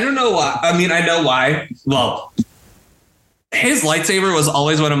 I don't know why. I mean, I know why. Well, his lightsaber was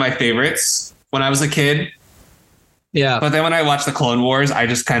always one of my favorites when I was a kid. Yeah. But then when I watched the Clone Wars, I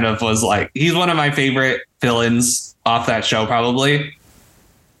just kind of was like, he's one of my favorite villains off that show, probably.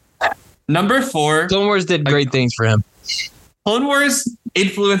 Number 4. Clone Wars did great things for him. Clone Wars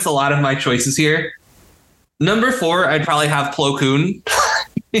influenced a lot of my choices here. Number 4, I'd probably have Plo Koon.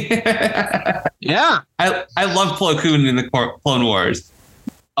 Yeah. I love Plo Koon in the Clone Wars.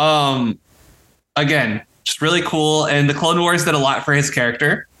 Again, just really cool. And the Clone Wars did a lot for his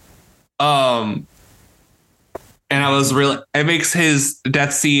character. And it makes his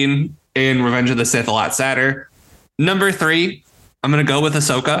death scene in Revenge of the Sith a lot sadder. Number 3, I'm going to go with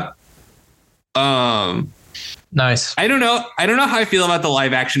Ahsoka. Nice. I don't know how I feel about the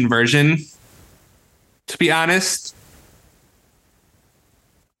live action version, to be honest.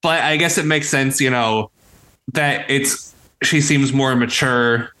 But I guess it makes sense, that she seems more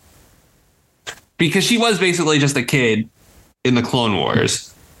mature because she was basically just a kid in the Clone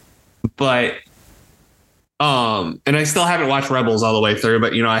Wars. But and I still haven't watched Rebels all the way through,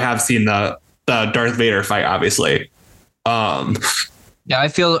 but I have seen the Darth Vader fight, obviously. Yeah, I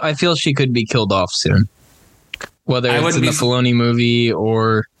feel she could be killed off soon. Whether it's in the Filoni movie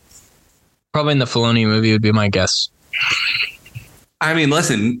or probably in the Filoni movie would be my guess. I mean,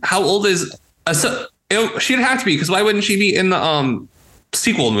 listen, how old is she'd have to be, because why wouldn't she be in the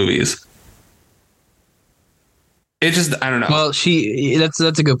sequel movies? It just, I don't know. Well,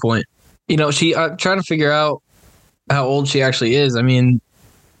 that's a good point. I'm trying to figure out how old she actually is. I mean,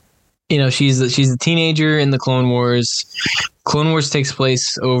 she's a teenager in the Clone Wars. Clone Wars takes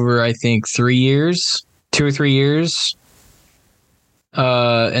place over, I think, 3 years, 2 or 3 years.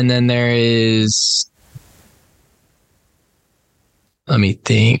 And then there is, let me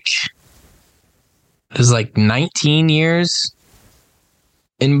think. There's like 19 years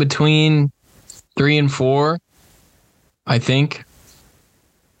in between 3 and 4, I think.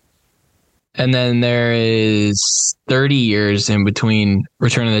 And then there is 30 years in between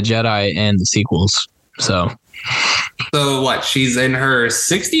Return of the Jedi and the sequels. So what? She's in her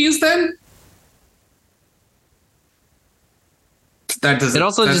 60s then? It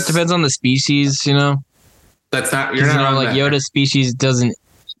also just depends on the species, That's not, you're not like Yoda's species doesn't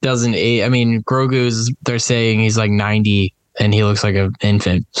age. I mean, Grogu's, they're saying he's like 90 and he looks like an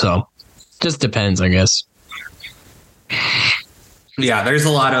infant. So just depends, I guess. Yeah, there's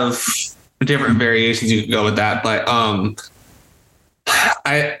a lot of different variations you could go with that, but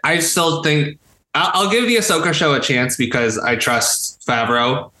I still think I'll give the Ahsoka show a chance because I trust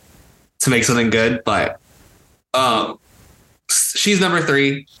Favreau to make something good. But she's number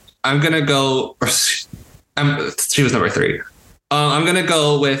 3. I'm gonna go. She was number 3. I'm gonna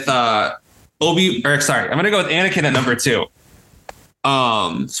go with I'm gonna go with Anakin at number 2.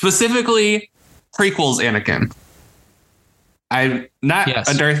 Specifically prequels Anakin. I'm not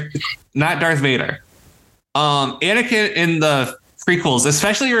not Darth Vader. Anakin in the prequels,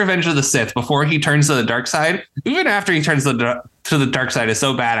 especially Revenge of the Sith, before he turns to the dark side, even after he turns to the dark side, is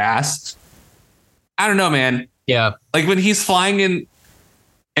so badass. I don't know, man. Yeah, like when he's flying in,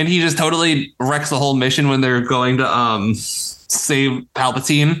 and he just totally wrecks the whole mission when they're going to save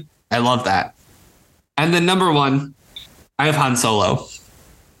Palpatine. I love that. And then number 1, I have Han Solo.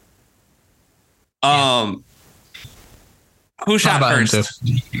 Who shot first?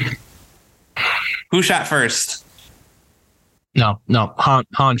 Who shot first? No.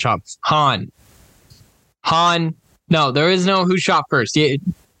 Han shot. Han. No, there is no who shot first.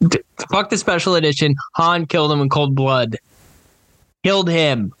 Fuck the special edition. Han killed him in cold blood. Killed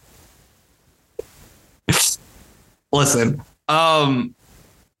him. Listen,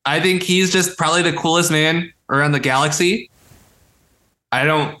 I think he's just probably the coolest man around the galaxy.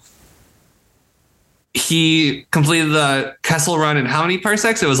 He completed the Kessel Run in how many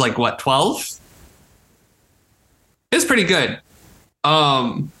parsecs? It was like, what, 12? It's pretty good.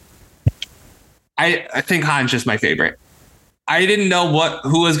 I think Han's just my favorite. I didn't know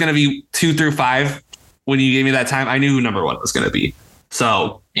who was going to be 2 through 5 when you gave me that time. I knew who number 1 was going to be.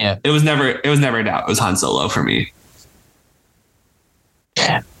 So yeah, it was never a doubt. It was Han Solo for me.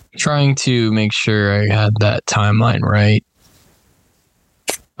 Trying to make sure I had that timeline right.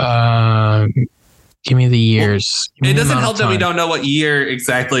 Give me the years. It doesn't help that we don't know what year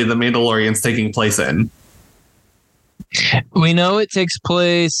exactly the Mandalorian's taking place in. We know it takes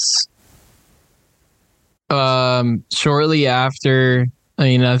place shortly after.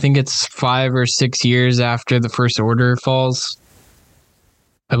 I think it's 5 or 6 years after the First Order falls,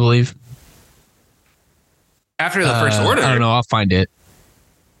 I believe. After the First Order? I don't know. I'll find it.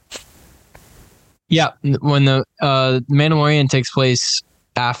 Yeah, when the Mandalorian takes place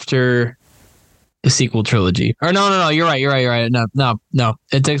after the sequel trilogy. Or no. You're right. No.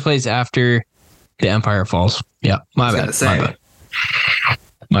 It takes place after the Empire falls. Yeah, my bad.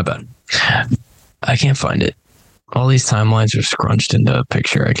 I can't find it. All these timelines are scrunched into a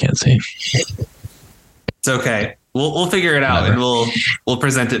picture I can't see. It's okay. We'll figure it out, and we'll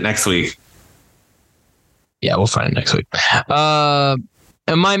present it next week. Yeah, we'll find it next week. And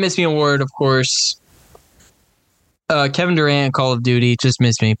my Miss Me award, of course, Kevin Durant, Call of Duty, just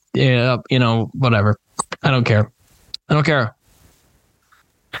miss me. Yeah, whatever. I don't care.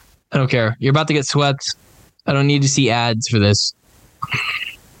 You're about to get swept. I don't need to see ads for this.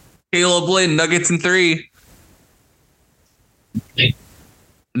 Caleb Lynn, Nuggets in 3.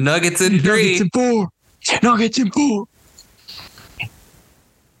 Nuggets in 3. Nuggets in 4.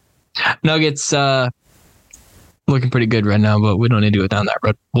 Nuggets looking pretty good right now, but we don't need to go down that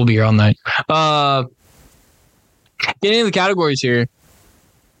road. We'll be here all night. Getting into the categories here.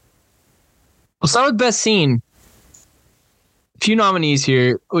 We'll start with best scene. A few nominees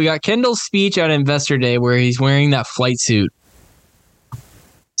here. We got Kendall's speech at Investor Day where he's wearing that flight suit to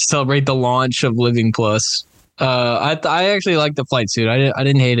celebrate the launch of Living Plus. I actually like the flight suit. I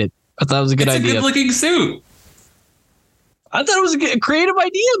didn't hate it. I thought it was a good idea. It's a good-looking suit. I thought it was a creative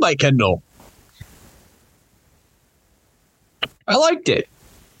idea by Kendall. I liked it.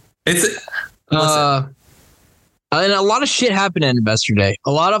 And a lot of shit happened at Investor Day.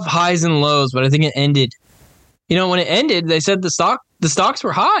 A lot of highs and lows, but I think it ended. When it ended, they said the stocks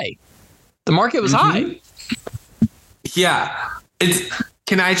were high. The market was high. Yeah.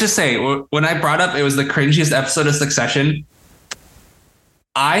 Can I just say, when I brought up it was the cringiest episode of Succession,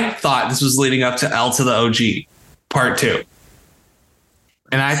 I thought this was leading up to L to the OG part 2.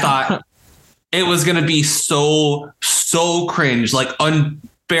 And I thought it was going to be so cringe, like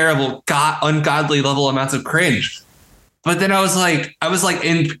unbearable, ungodly level amounts of cringe. But then I was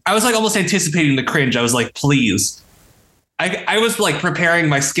almost anticipating the cringe. I was like, please. I was like preparing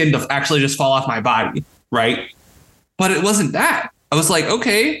my skin to actually just fall off my body, right? But it wasn't that. I was like,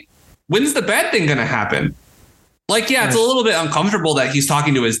 okay, when's the bad thing going to happen? Like, yeah, it's a little bit uncomfortable that he's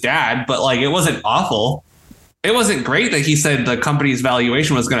talking to his dad, but like, it wasn't awful. It wasn't great that he said the company's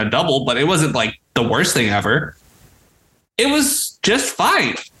valuation was going to double, but it wasn't like the worst thing ever. It was just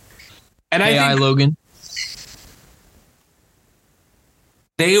fine. And I think Logan.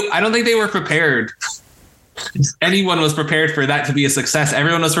 I don't think they were prepared. Anyone was prepared for that to be a success.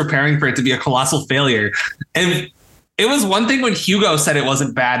 Everyone was preparing for it to be a colossal failure. And it was one thing when Hugo said it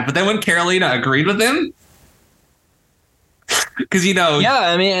wasn't bad, but then when Carolina agreed with him, because Yeah,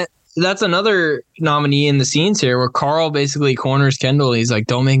 I mean, that's another nominee in the scenes here where Carl basically corners Kendall. He's like,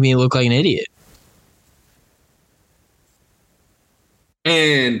 don't make me look like an idiot.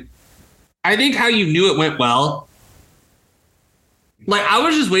 And I think how you knew it went well, like, I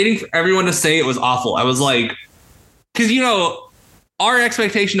was just waiting for everyone to say it was awful. I was like, because, our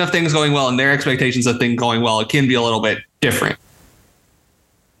expectation of things going well and their expectations of things going well, it can be a little bit different.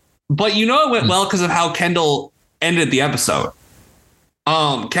 But it went well because of how Kendall ended the episode.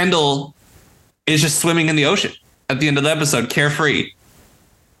 Kendall is just swimming in the ocean at the end of the episode, carefree.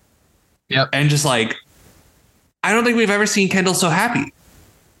 Yep. And just like, I don't think we've ever seen Kendall so happy.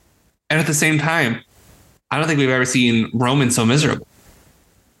 And at the same time, I don't think we've ever seen Roman so miserable.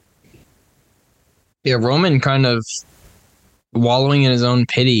 Yeah, Roman kind of wallowing in his own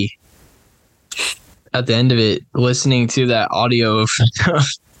pity at the end of it, listening to that audio of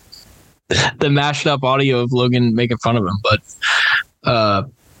the mashed up audio of Logan making fun of him. But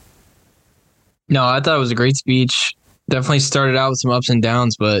no, I thought it was a great speech. Definitely started out with some ups and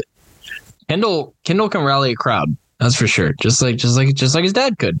downs, but Kendall can rally a crowd. That's for sure. Just like his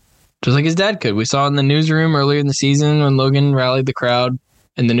dad could. Just like his dad could. We saw in the newsroom earlier in the season when Logan rallied the crowd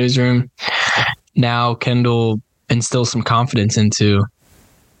in the newsroom. Now Kendall instills some confidence into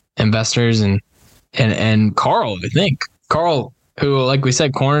investors and Carl, I think. Carl, who, like we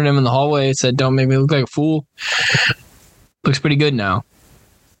said, cornered him in the hallway, said, don't make me look like a fool. Looks pretty good now.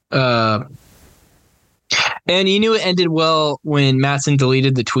 And you knew it ended well when Mattson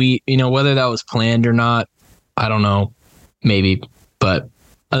deleted the tweet. Whether that was planned or not, I don't know. Maybe. But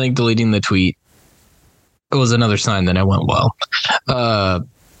I think deleting the tweet was another sign that it went well.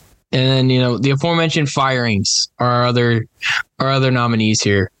 And then, the aforementioned firings are our other nominees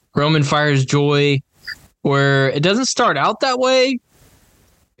here. Roman fires Joy, where it doesn't start out that way.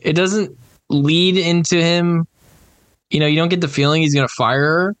 It doesn't lead into him. You don't get the feeling he's going to fire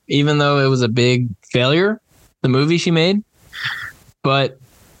her, even though it was a big failure, the movie she made. But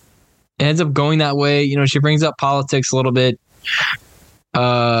it ends up going that way. She brings up politics a little bit.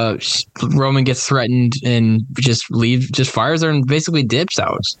 Roman gets threatened and just fires her and basically dips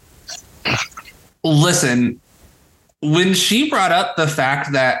out. Listen, when she brought up the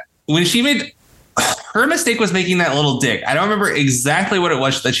fact that when she made her mistake was making that little dick. I don't remember exactly what it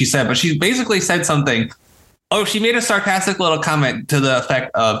was that she said, but she basically said something. Oh, she made a sarcastic little comment to the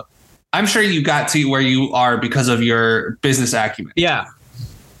effect of, I'm sure you got to where you are because of your business acumen. Yeah.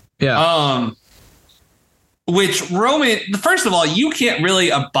 Yeah. Which Roman, first of all, you can't really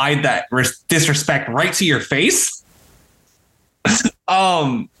abide that disrespect right to your face.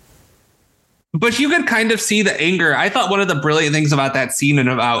 But you could kind of see the anger. I thought one of the brilliant things about that scene and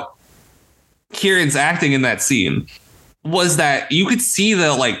about Kieran's acting in that scene was that you could see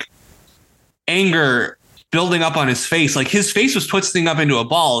the anger building up on his face. Like his face was twisting up into a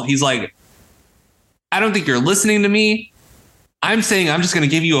ball. He's like, I don't think you're listening to me. I'm saying I'm just going to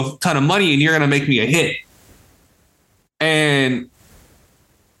give you a ton of money and you're going to make me a hit. And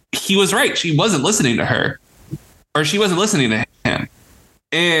he was right. She wasn't listening to her, or she wasn't listening to him.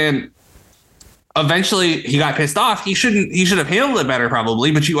 And eventually he got pissed off. He should have handled it better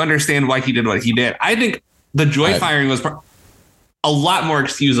probably, but you understand why he did what he did. I think the Joy firing was a lot more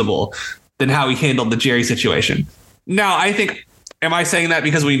excusable than how he handled the Jerry situation. Now, I think, am I saying that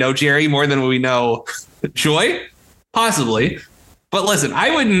because we know Jerry more than we know Joy? Possibly. But listen,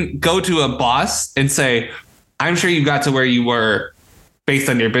 I wouldn't go to a boss and say, I'm sure you got to where you were based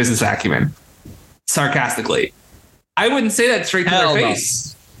on your business acumen. Sarcastically. I wouldn't say that straight to their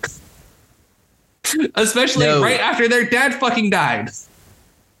face. Especially right after their dad fucking died.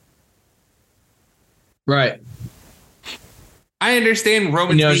 Right. I understand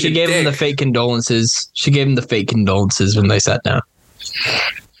Roman. She gave him the fake condolences. She gave him the fake condolences when they sat down.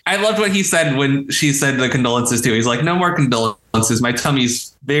 I loved what he said when she said the condolences too. He's like, no more condolences. My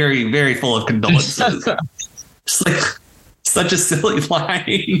tummy's very, very full of condolences. Just like such a silly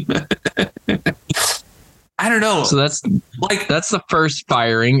line. I don't know. So that's the first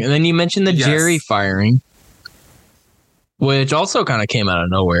firing. And then you mentioned the Jerry firing, which also kind of came out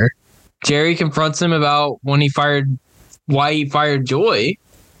of nowhere. Jerry confronts him about why he fired Joy.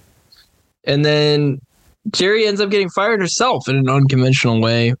 And then Jerry ends up getting fired herself in an unconventional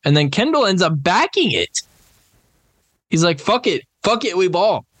way. And then Kendall ends up backing it. He's like, fuck it, we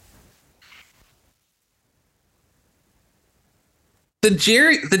ball. The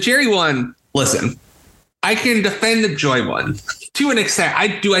Jerry one, listen, I can defend the Joy one to an extent. I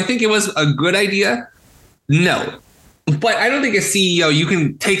think it was a good idea? No. But I don't think as CEO, you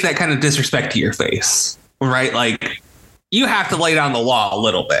can take that kind of disrespect to your face, right? Like, you have to lay down the law a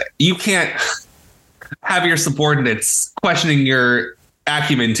little bit. You can't have your subordinates questioning your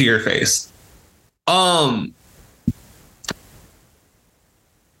acumen to your face. The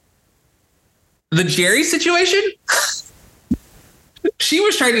Jerry situation? She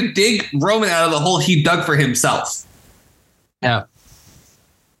was trying to dig Roman out of the hole he dug for himself. Yeah.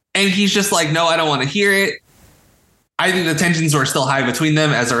 And he's just like, no, I don't want to hear it. I think the tensions were still high between them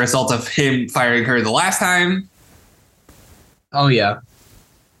as a result of him firing her the last time. Oh, yeah.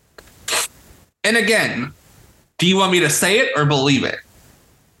 And again, do you want me to say it or believe it?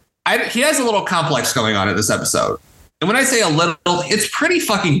 He has a little complex going on in this episode. And when I say a little, it's pretty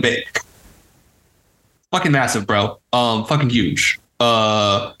fucking big. Fucking massive, bro. Fucking huge.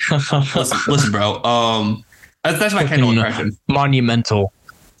 Listen, bro. That's my Kendall impression. Monumental.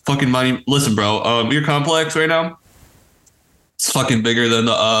 Fucking money. Listen, bro. Your complex right now, it's fucking bigger than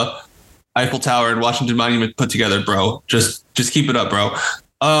the Eiffel Tower and Washington Monument put together, bro. Just keep it up, bro.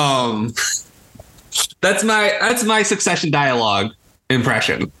 That's my Succession dialogue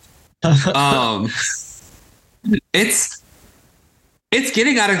impression. It's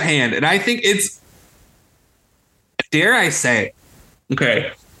getting out of hand, and I think it's, dare I say,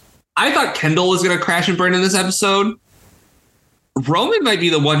 okay, I thought Kendall was going to crash and burn in this episode. Roman might be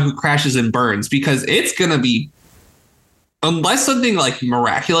the one who crashes and burns, because it's going to be, unless something like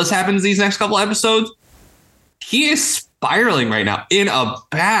miraculous happens these next couple episodes, he is spiraling right now in a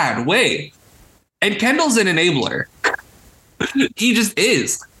bad way. And Kendall's an enabler. He just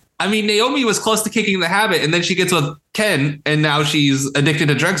is. I mean, Naomi was close to kicking the habit, and then she gets with Ken, and now she's addicted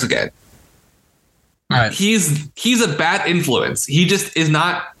to drugs again. Right. He's a bad influence. He just is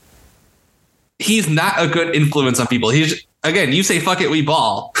not. He's not a good influence on people. Again, you say fuck it, we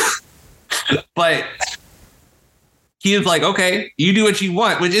ball. But he is like, okay, you do what you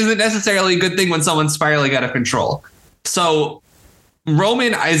want, which isn't necessarily a good thing when someone's spiraling out of control. So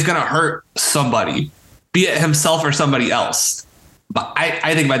Roman is going to hurt somebody, be it himself or somebody else. But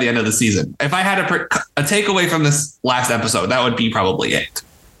I think by the end of the season, if I had a takeaway from this last episode, that would be probably it.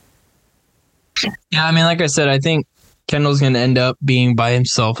 Yeah, I mean, like I said, I think Kendall's going to end up being by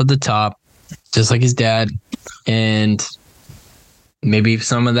himself at the top, just like his dad. And maybe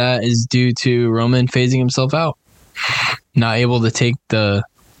some of that is due to Roman phasing himself out. Not able to take the,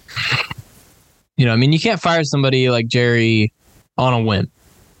 I mean, you can't fire somebody like Jerry on a whim.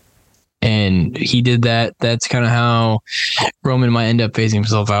 And he did that. That's kind of how Roman might end up phasing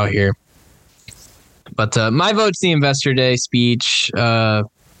himself out here. But my vote's the Investor Day speech.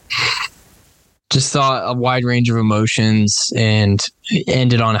 Just saw a wide range of emotions and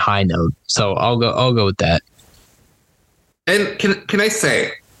ended on a high note. So I'll go with that. And can I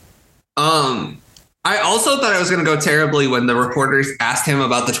say, I also thought I was going to go terribly when the reporters asked him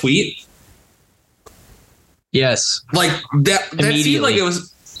about the tweet. Yes. Like that seemed like it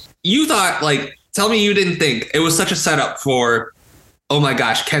was, you thought, like, tell me you didn't think it was such a setup for, oh my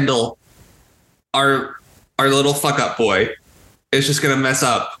gosh, Kendall, our little fuck up boy is just going to mess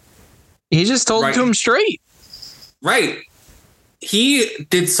up. He just told it to him straight. Right. He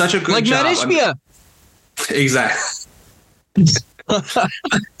did such a good job. Like Matt Ishbia. Exactly.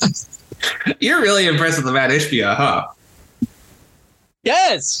 You're really impressed with the Matt Ishbia, huh?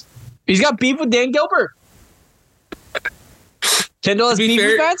 Yes. He's got beef with Dan Gilbert. Kendall has beef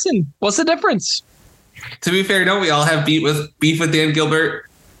with Madsen. What's the difference? To be fair, don't we all have beef with Dan Gilbert?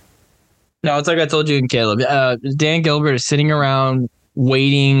 No, it's like I told you and Caleb. Dan Gilbert is sitting around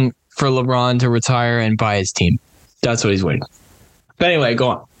waiting for LeBron to retire and buy his team. That's what he's waiting. But anyway, go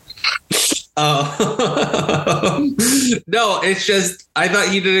on. No, it's just, I thought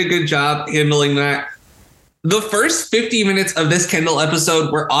he did a good job handling that. The first 50 minutes of this Kendall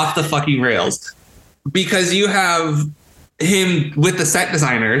episode were off the fucking rails because you have him with the set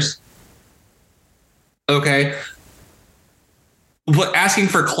designers. Okay. What, asking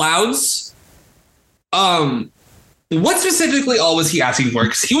for clouds? What specifically all was he asking for?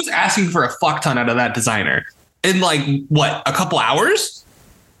 Because he was asking for a fuck ton out of that designer in like, what, a couple hours?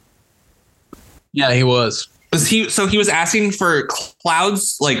 Yeah, he was. So he was asking for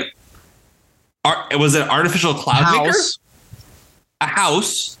clouds, like, was it artificial cloud maker? A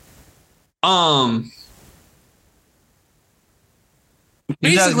house.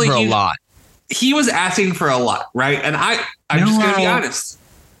 Basically, for a lot. He was asking for a lot, right? And I'm just gonna be honest.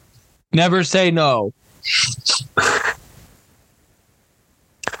 Never say no.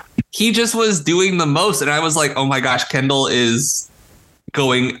 He just was doing the most, and I was like, "Oh my gosh, Kendall is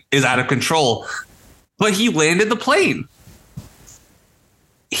out of control." But he landed the plane.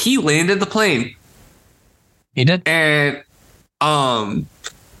 He did. And can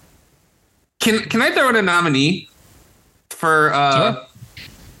I throw in a nominee for sure.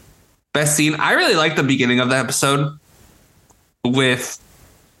 Best scene? I really like the beginning of the episode with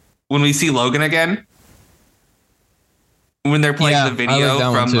when we see Logan again. When they're playing the video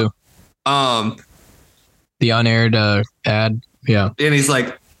from the unaired ad. Yeah. And he's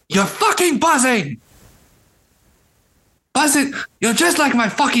like, "You're fucking buzzing. Buzzing. You're just like my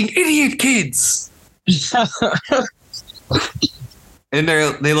fucking idiot kids." And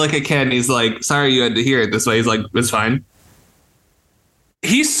they look at Ken and he's like, "Sorry you had to hear it this way." He's like, "It's fine."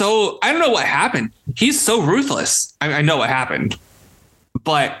 He's so, I don't know what happened. He's so ruthless. I know what happened,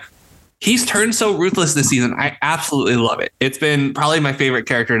 but he's turned so ruthless this season. I absolutely love it. It's been probably my favorite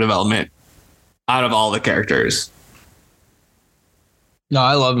character development out of all the characters. No,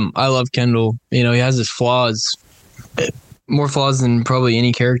 I love him. I love Kendall. He has his flaws, more flaws than probably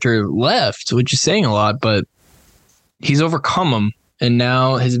any character left, which is saying a lot, but he's overcome them. And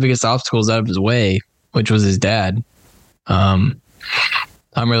now his biggest obstacle is out of his way, which was his dad.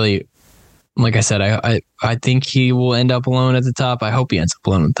 I'm really, like I said, I think he will end up alone at the top. I hope he ends up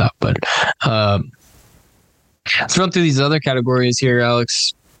alone at the top, but let's run through these other categories here,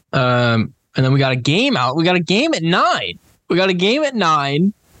 Alex. And then we got a game out. We got a game at 9.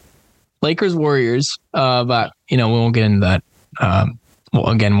 Lakers Warriors. But we won't get into that. Well,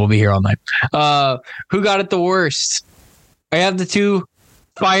 again, we'll be here all night. Who got it the worst? I have the two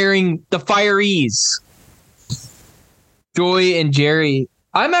fireys, Joy and Jerry.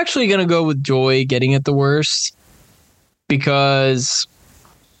 I'm actually going to go with Joy getting it the worst because,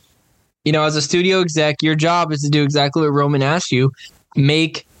 as a studio exec, your job is to do exactly what Roman asked you,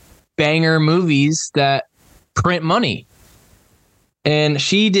 make banger movies that print money. And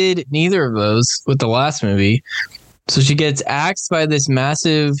she did neither of those with the last movie. So she gets axed by this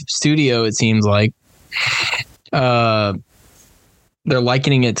massive studio, it seems like. They're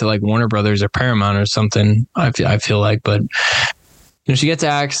likening it to like Warner Brothers or Paramount or something, I feel like. But she gets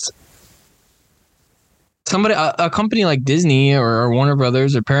axed. Somebody, a company like Disney or Warner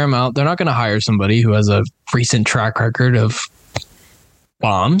Brothers or Paramount, they're not going to hire somebody who has a recent track record of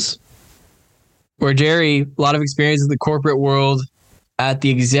bombs. Where Jerry, a lot of experience in the corporate world at the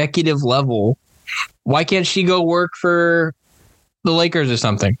executive level. Why can't she go work for the Lakers or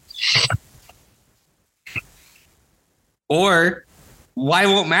something? Or why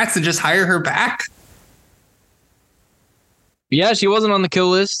won't Matson just hire her back? Yeah, she wasn't on the kill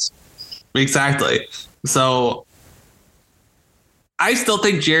list. Exactly. So I still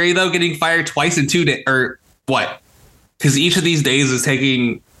think Jerry, though, getting fired twice in 2 days, or what? Because each of these episodes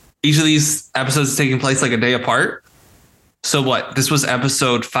is taking place like a day apart. So what? This was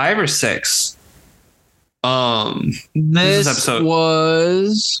episode 5 or 6? This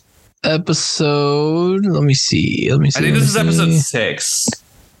was episode. Let me see. I think this is episode 6.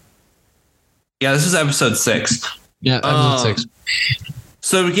 Yeah, this is episode 6. Yeah, episode 6.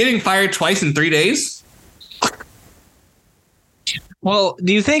 So getting fired twice in 3 days? Well,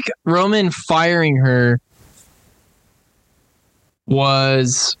 do you think Roman firing her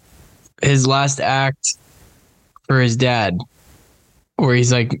was his last act for his dad? Where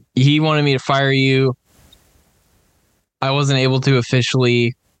he's like, he wanted me to fire you. I wasn't able to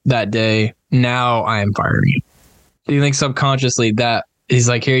officially that day. Now I am firing you. Do you think subconsciously that he's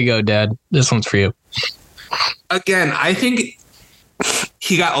like, here you go, Dad. This one's for you? Again, I think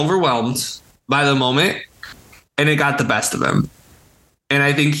he got overwhelmed by the moment and it got the best of him. And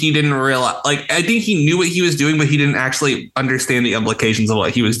I think he didn't realize, I think he knew what he was doing, but he didn't actually understand the implications of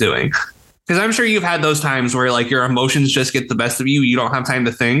what he was doing. Because I'm sure you've had those times where your emotions just get the best of you. You don't have time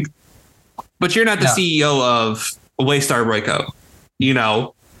to think, but you're not the CEO of Waystar Royco,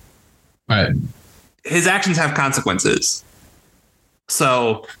 Right. His actions have consequences.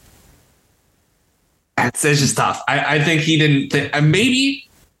 So it's just tough. I think he didn't maybe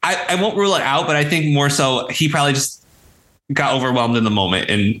I won't rule it out, but I think more so he probably just got overwhelmed in the moment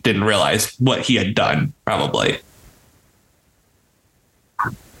and didn't realize what he had done, probably.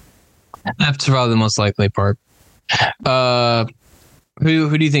 That's probably the most likely part.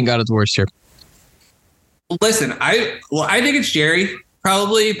 Who do you think got it the worst here? Listen, I think it's Jerry,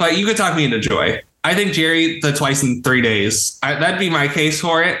 probably, but you could talk me into Joy. I think Jerry the twice in 3 days. That'd be my case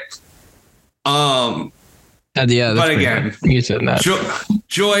for it. Yeah, but again, you said that.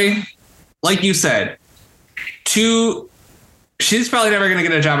 Joy, like you said, she's probably never going to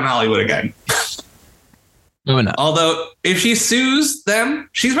get a job in Hollywood again. Maybe not. Although if she sues them,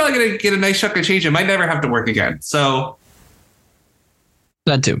 she's probably going to get a nice chunk of change and might never have to work again. So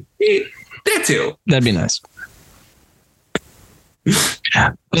that too. That too. That'd be nice.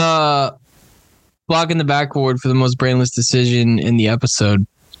 Blocking the backboard for the most brainless decision in the episode.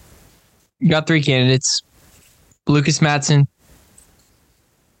 You got 3 candidates. Lucas Matson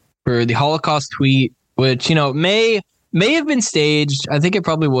for the Holocaust tweet, which, may have been staged. I think it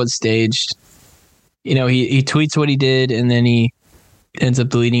probably was staged. He tweets what he did and then he ends up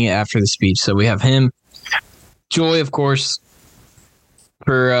deleting it after the speech. So we have him. Joy, of course,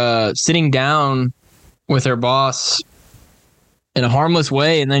 for sitting down with her boss in a harmless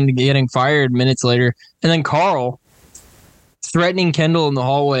way and then getting fired minutes later. And then Carl threatening Kendall in the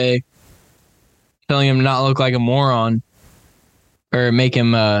hallway, telling him not look like a moron or make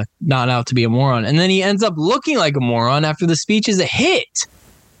him not out to be a moron. And then he ends up looking like a moron after the speech is a hit.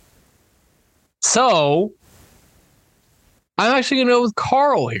 So I'm actually going to go with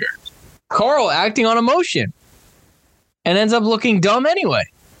Carl here. Carl acting on emotion and ends up looking dumb anyway.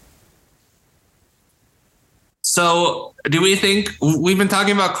 So do we think we've been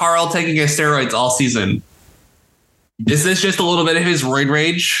talking about Carl taking his steroids all season? Is this just a little bit of his roid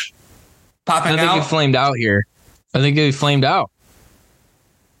rage popping out? I think he flamed out here.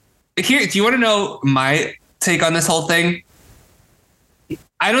 Here, do you want to know my take on this whole thing?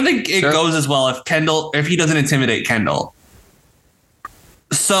 I don't think it goes as well if he doesn't intimidate Kendall.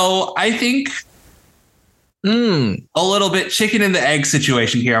 So I think a little bit chicken and the egg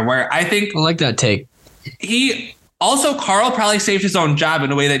situation here, where I think I like that take. Carl probably saved his own job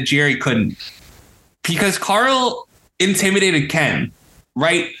in a way that Jerry couldn't, because Carl intimidated Ken,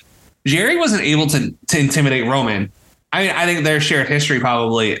 right? Jerry wasn't able to intimidate Roman. I think their shared history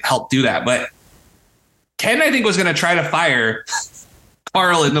probably helped do that, but Ken, I think, was going to try to fire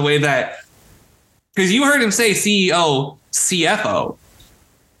Carl in the way that, because you heard him say CEO, CFO,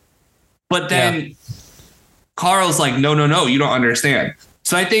 but then Carl's like, no, you don't understand.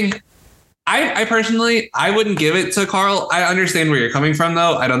 So I think I personally, I wouldn't give it to Carl. I understand where you're coming from,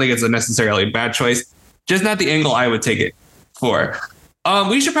 though. I don't think it's a necessarily bad choice. Just not the angle I would take it for.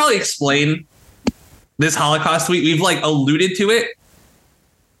 We should probably explain this Holocaust tweet. We've like alluded to it.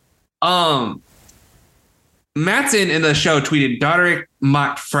 Mattson in the show tweeted Doderick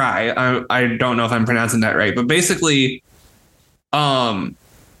Mott Fry. I don't know if I'm pronouncing that right, but basically, it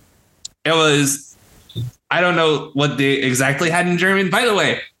was, I don't know what they exactly had in German. By the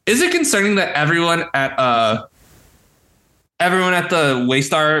way, is it concerning that everyone at the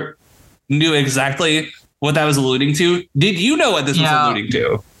Waystar knew exactly what that was alluding to? Did you know what this was alluding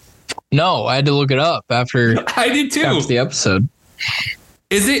to? No, I had to look it up after. I did too. After the episode.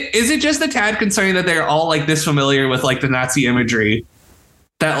 Is it just a tad concerning that they're all like this familiar with like the Nazi imagery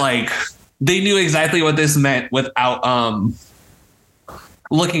that like they knew exactly what this meant without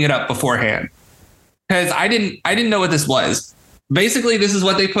looking it up beforehand? Because I didn't know what this was. Basically, this is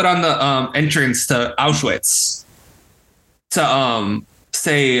what they put on the entrance to Auschwitz to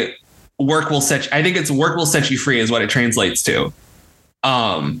say work will set. I think it's work will set you free is what it translates to.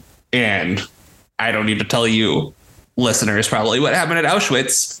 And I don't need to tell you, listeners, probably what happened at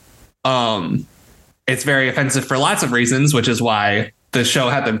Auschwitz. It's very offensive for lots of reasons, which is why the show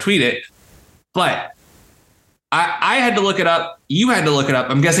had them tweet it. But I had to look it up. You had to look it up.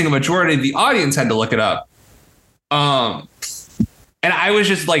 I'm guessing a majority of the audience had to look it up. And I was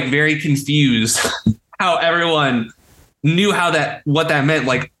just like very confused how everyone knew what that meant,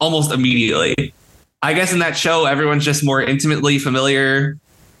 like almost immediately. I guess in that show, everyone's just more intimately familiar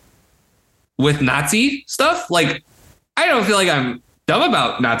with Nazi stuff. Like, I don't feel like I'm dumb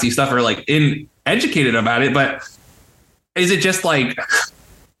about Nazi stuff or like educated about it, but is it just like,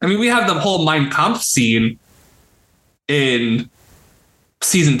 I mean, we have the whole Mein Kampf scene in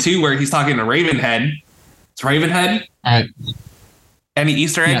season 2 where he's talking to Ravenhead. It's Ravenhead. Any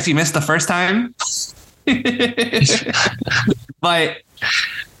Easter eggs you missed the first time? But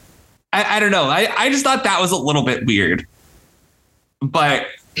I don't know. I just thought that was a little bit weird. But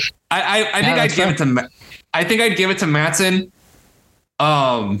I think I'd give it to Mattson.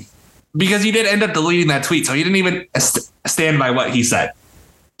 Because he did end up deleting that tweet, so he didn't even stand by what he said.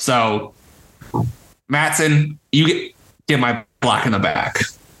 So Mattson, you get my block in the back.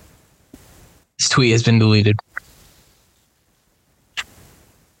 This tweet has been deleted.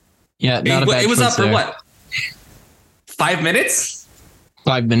 Yeah, not a bad it was up for there. what? 5 minutes?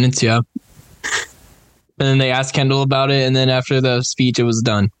 5 minutes, yeah. And then they asked Kendall about it, and then after the speech, it was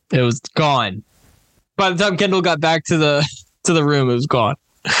done. It was gone. By the time Kendall got back to the room, it was gone.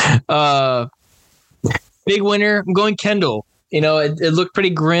 Big winner. I'm going Kendall. You know, it looked pretty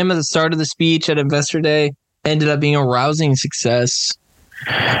grim at the start of the speech at Investor Day. Ended up being a rousing success.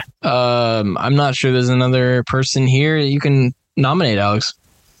 I'm not sure there's another person here you can nominate, Alex.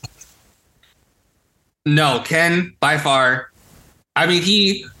 No, Ken, by far. I mean,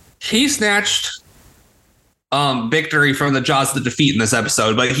 he snatched victory from the jaws of defeat in this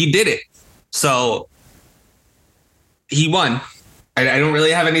episode, but he did it. So he won. I don't really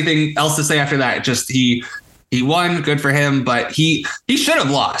have anything else to say after that. Just he won. Good for him, but he should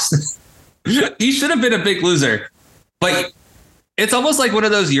have lost. He should have been a big loser. But it's almost like one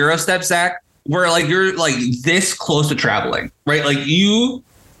of those Euro steps, Zach, where like you're like this close to traveling, right? Like you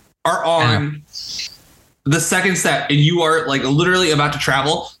are on the second step and you are like literally about to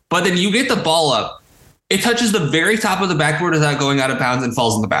travel, but then you get the ball up. It touches the very top of the backboard without going out of bounds and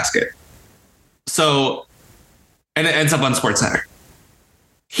falls in the basket. So, and it ends up on SportsCenter.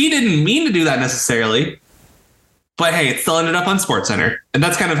 He didn't mean to do that necessarily, but hey, it still ended up on SportsCenter. And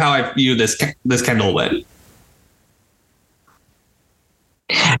that's kind of how I view this Kendall win.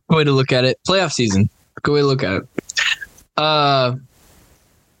 Good way to look at it. Playoff season. Good way to look at it.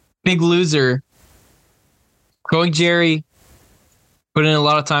 Big loser. Going Jerry. Put in a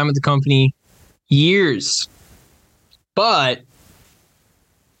lot of time at the company. Years. But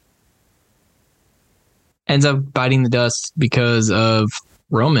ends up biting the dust because of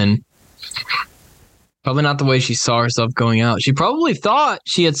Roman. Probably not the way she saw herself going out. She probably thought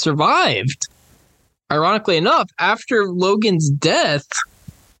she had survived. Ironically enough, after Logan's death,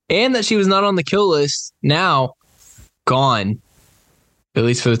 and that she was not on the kill list, now gone, at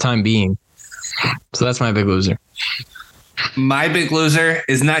least for the time being. So that's my big loser. My big loser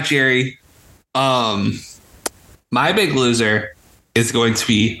is not Jerry. My big loser is going to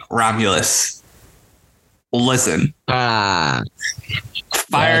be Romulus. Listen, firing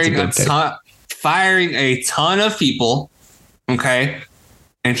a ton of people. Okay,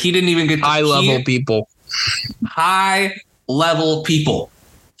 and he didn't even get high level people.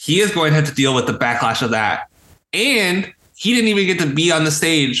 He is going to have to deal with the backlash of that, and he didn't even get to be on the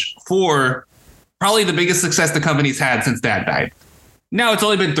stage for probably the biggest success the company's had since Dad died. Now it's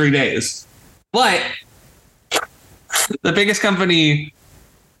only been 3 days, but the biggest success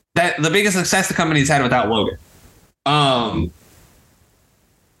the company's had without Logan.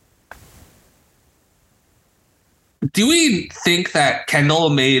 Do we think that Kendall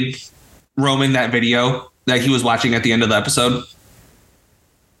made Roman that video that he was watching at the end of the episode?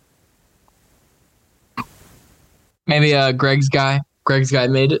 Maybe Greg's guy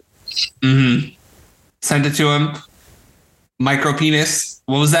made it. Mm-hmm. Sent it to him. Micro penis.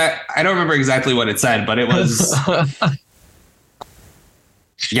 What was that? I don't remember exactly what it said, but it was.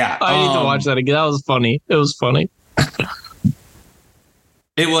 Yeah. I need to watch that again. That was funny. It was funny.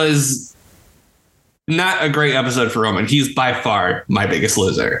 It was not a great episode for Roman. He's by far my biggest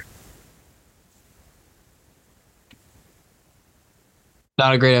loser.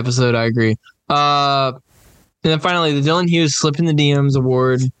 Not a great episode. I agree. And then finally, the Dylan Hughes Slip in the DMs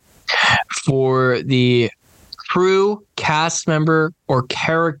award for the true cast member or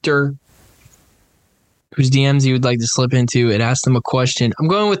character whose DMs you would like to slip into and ask them a question. I'm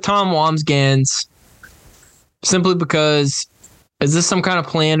going with Tom Wamsgans simply because, is this some kind of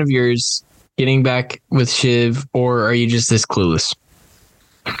plan of yours getting back with Shiv, or are you just this clueless?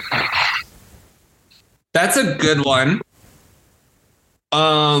 That's a good one.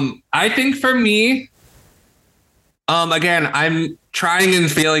 I think for me, again, I'm trying and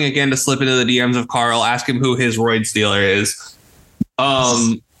failing again to slip into the DMs of Carl, ask him who his roid dealer is.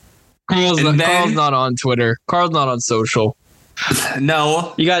 Carl's not on Twitter. Carl's not on social.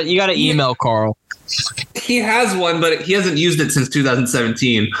 No. You got to email Carl. He has one, but he hasn't used it since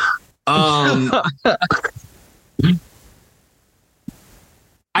 2017. I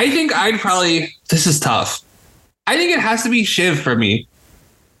think this is tough. I think it has to be Shiv for me.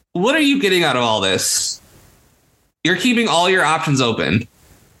 What are you getting out of all this? You're keeping all your options open.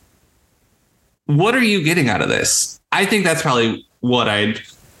 What are you getting out of this? I think that's probably what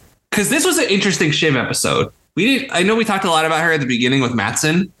because this was an interesting Shiv episode. I know we talked a lot about her at the beginning with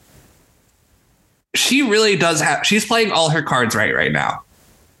Mattson. She really does she's playing all her cards right now.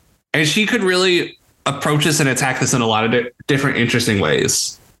 And she could really approach this and attack this in a lot of different interesting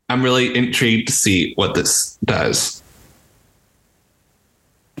ways. I'm really intrigued to see what this does.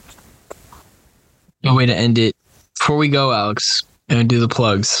 No way to end it. Before we go, Alex, and do the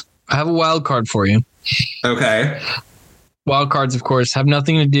plugs, I have a wild card for you. Okay. Wild cards, of course, have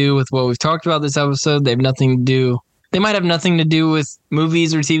nothing to do with what we've talked about this episode. They might have nothing to do with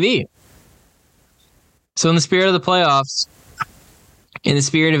movies or TV. So in the spirit of the playoffs, in the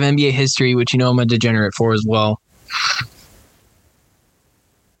spirit of NBA history, which you know I'm a degenerate for as well,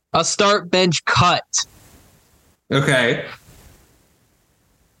 a start bench cut. Okay.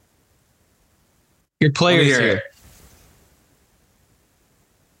 Your players here.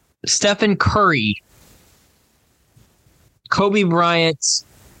 Stephen Curry, Kobe Bryant,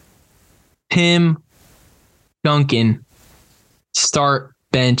 Tim Duncan, start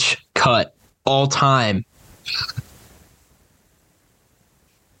bench cut all time.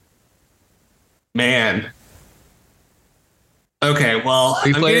 Man. Okay, well,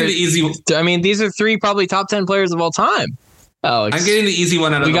 I'm getting the easy one. I mean, these are three probably top 10 players of all time, Alex. I'm getting the easy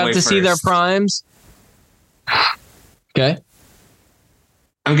one out of the way first. We got to see their primes. Okay.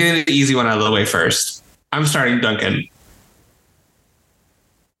 I'm getting the easy one out of the way first. I'm starting Duncan.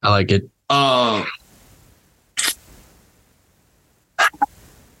 I like it.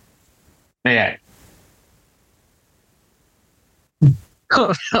 Man.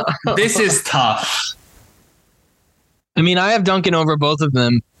 This is tough. I mean, I have Duncan over both of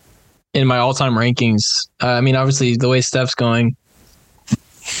them in my all-time rankings. I mean, obviously, the way Steph's going.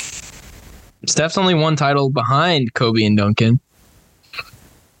 Steph's only one title behind Kobe and Duncan.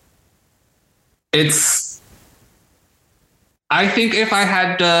 I think if I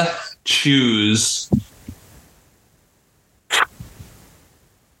had to choose,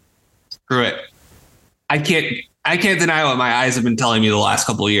 screw it. I can't deny what my eyes have been telling me the last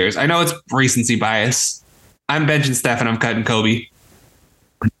couple of years. I know it's recency bias. I'm benching Steph and I'm cutting Kobe.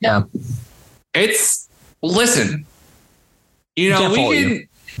 Yeah. Listen, they're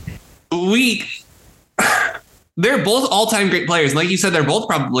both all-time great players. Like you said, they're both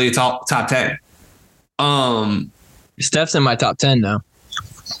probably top 10. Steph's in my top 10 now.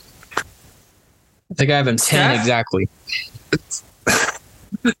 I think I have him 10 exactly.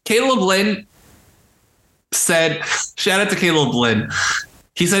 Caleb Lynn said, shout out to Caleb Lynn.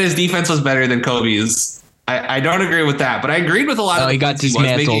 He said his defense was better than Kobe's. I don't agree with that, but I agreed with a lot of he got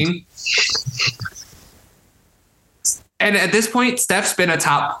dismantled. And at this point, Steph's been a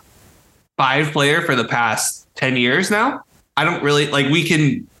top 5 player for the past 10 years now. I don't really like, we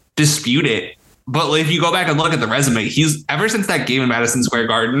can dispute it. But if you go back and look at the resume, he's ever since that game in Madison Square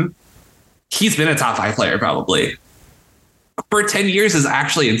Garden, he's been a top 5 player probably. For 10 years is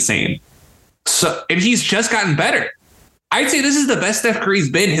actually insane. So, and he's just gotten better. I'd say this is the best Steph Curry's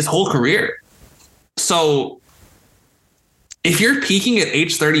been his whole career. So if you're peaking at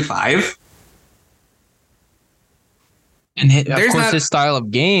age 35, and of course his style of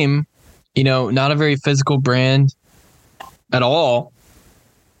game, not a very physical brand at all.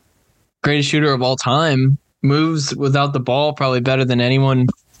 Greatest shooter of all time, moves without the ball probably better than any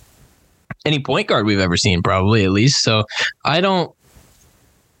point guard we've ever seen, probably, at least. So I don't,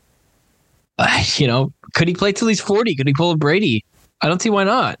 could he play till he's 40? Could he pull a Brady? I don't see why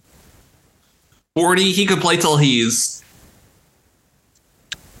not. 40, he could play till he's,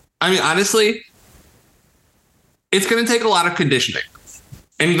 honestly, it's going to take a lot of conditioning.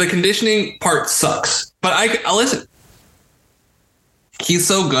 And the conditioning part sucks. But I'll listen. He's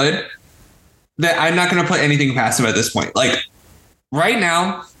so good that I'm not going to put anything past him at this point. Like, right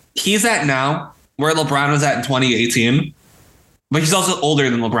now, he's at now where LeBron was at in 2018. But he's also older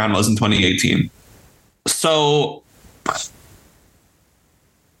than LeBron was in 2018. So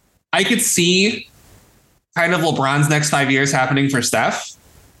I could see kind of LeBron's next 5 years happening for Steph.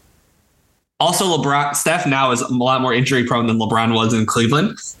 Also, Steph now is a lot more injury prone than LeBron was in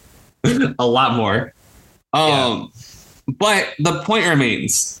Cleveland. A lot more. But the point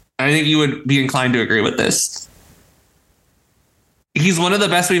remains, and I think you would be inclined to agree with this. He's one of the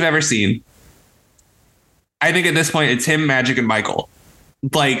best we've ever seen. I think at this point, it's him, Magic, and Michael.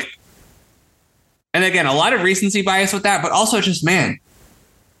 Like, and again, a lot of recency bias with that, but also just, man,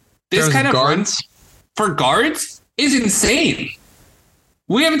 this kind of guards for guards is insane.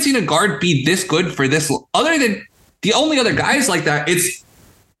 We haven't seen a guard be this good for this, other than the only other guys like that. It's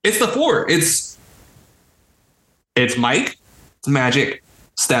the 4. It's Mike, Magic,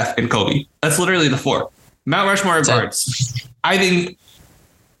 Steph, and Kobe. That's literally the 4. Mount Rushmore of guards. I think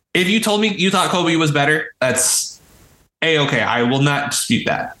if you told me you thought Kobe was better, that's A-okay. I will not dispute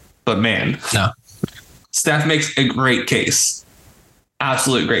that. But man, no. Steph makes a great case.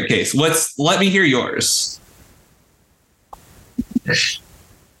 Absolute great case. Let me hear yours.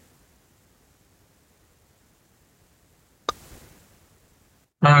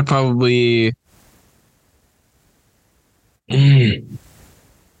 I would probably.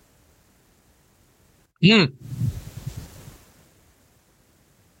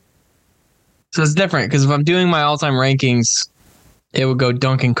 So it's different because if I'm doing my all-time rankings, it would go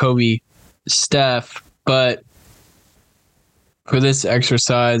Duncan, Kobe, Steph. But for this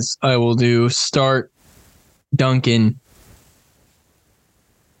exercise, I will do start Duncan,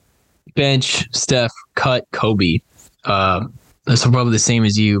 bench Steph, cut Kobe. That's probably the same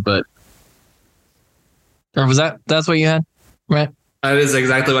as you, but or that's what you had, right? That is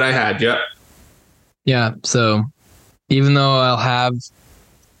exactly what I had. Yep. Yeah. So even though I'll have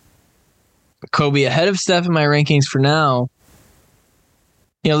Kobe ahead of Steph in my rankings for now,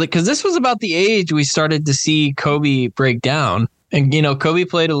 because this was about the age we started to see Kobe break down, and Kobe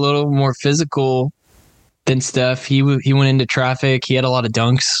played a little more physical than Steph. He went into traffic. He had a lot of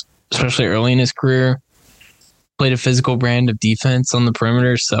dunks, especially early in his career. Played a physical brand of defense on the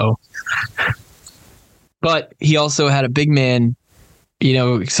perimeter. So, but he also had a big man,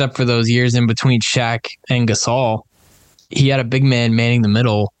 except for those years in between Shaq and Gasol. He had a big man manning the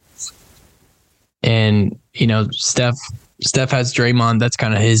middle. And, Steph has Draymond. That's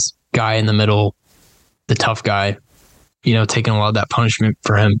kind of his guy in the middle, the tough guy, taking a lot of that punishment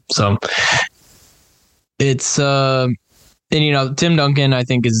for him. So it's, and, Tim Duncan, I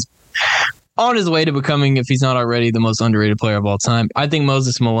think, is on his way to becoming, if he's not already, the most underrated player of all time. I think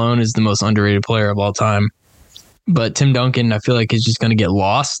Moses Malone is the most underrated player of all time. But Tim Duncan, I feel like, is just going to get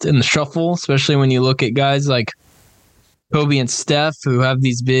lost in the shuffle, especially when you look at guys like Kobe and Steph, who have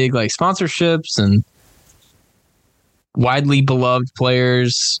these big sponsorships and widely beloved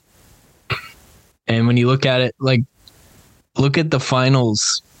players. And when you look at it, look at the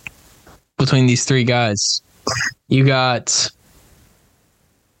finals between these three guys. You got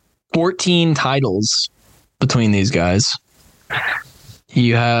 14 titles between these guys.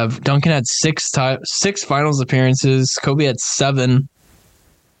 You have Duncan had six finals appearances. Kobe had 7.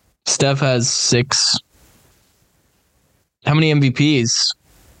 Steph has 6. How many MVPs?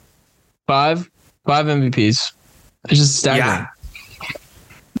 5? 5 MVPs. It's just staggering. Yeah.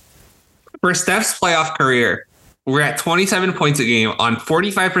 For Steph's playoff career, we're at 27 points a game on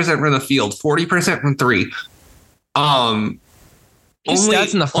 45% from the field, 40% from 3. His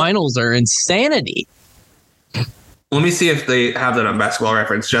stats in the finals are insanity. Let me see if they have that on Basketball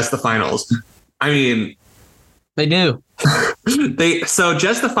Reference, just the finals. I mean, they do. So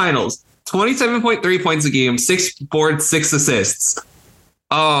just the finals, 27.3 points a game, 6 boards, 6 assists.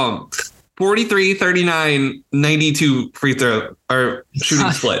 43, 39, 92 free throw or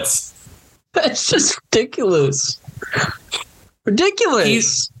shooting splits. That's just ridiculous.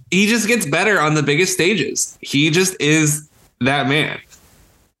 Ridiculous. He just gets better on the biggest stages. He just is that man.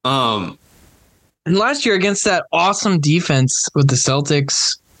 And last year against that awesome defense with the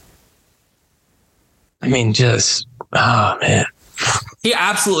Celtics, I mean, just, oh man. He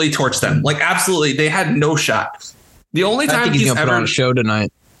absolutely torched them. Like, absolutely. They had no shot. The only time I think he's going to put on a show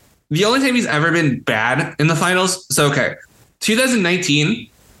tonight. The only time he's ever been bad in the finals. So, okay. 2019,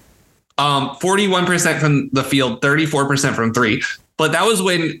 41% from the field, 34% from three. But that was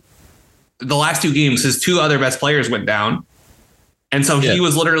when the last 2 games, his 2 other best players went down. And so he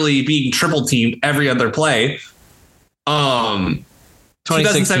was literally being triple teamed every other play.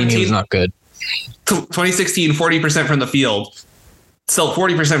 2016 he was not good. 2016, 40% from the field, still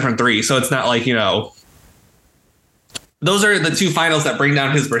 40% from three. So it's not like, those are the 2 finals that bring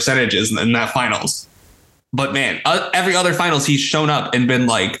down his percentages in that finals. But man, every other finals, he's shown up and been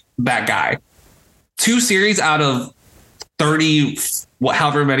like that guy. 2 series out of 30,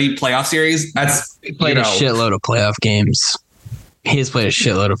 however many playoff series. That's he played a shitload of playoff games. He has played a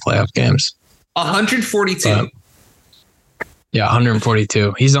shitload of playoff games. 142. Yeah,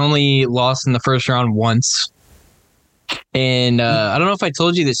 142. He's only lost in the first round once. And I don't know if I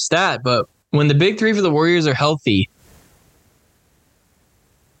told you this stat, but when the big 3 for the Warriors are healthy,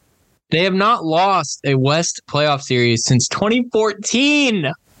 they have not lost a West playoff series since 2014.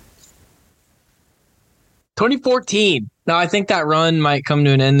 2014. Now, I think that run might come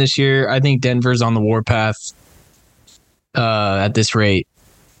to an end this year. I think Denver's on the warpath at this rate.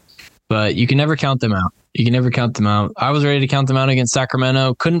 But you can never count them out. You can never count them out. I was ready to count them out against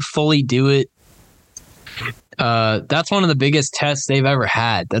Sacramento. Couldn't fully do it. That's one of the biggest tests they've ever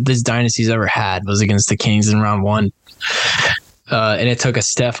had, that this dynasty's ever had, was against the Kings in round 1. And it took a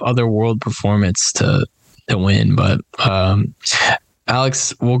Steph otherworld performance to win. But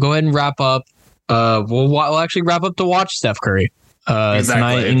Alex, we'll go ahead and wrap up. We'll actually wrap up to watch Steph Curry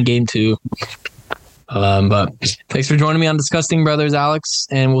tonight in game 2. But thanks for joining me on Disgusting Brothers, Alex,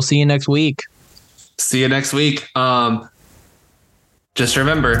 and we'll see you next week. See you next week. Just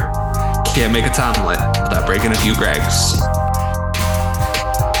remember, can't make a omelet without breaking a few Gregs.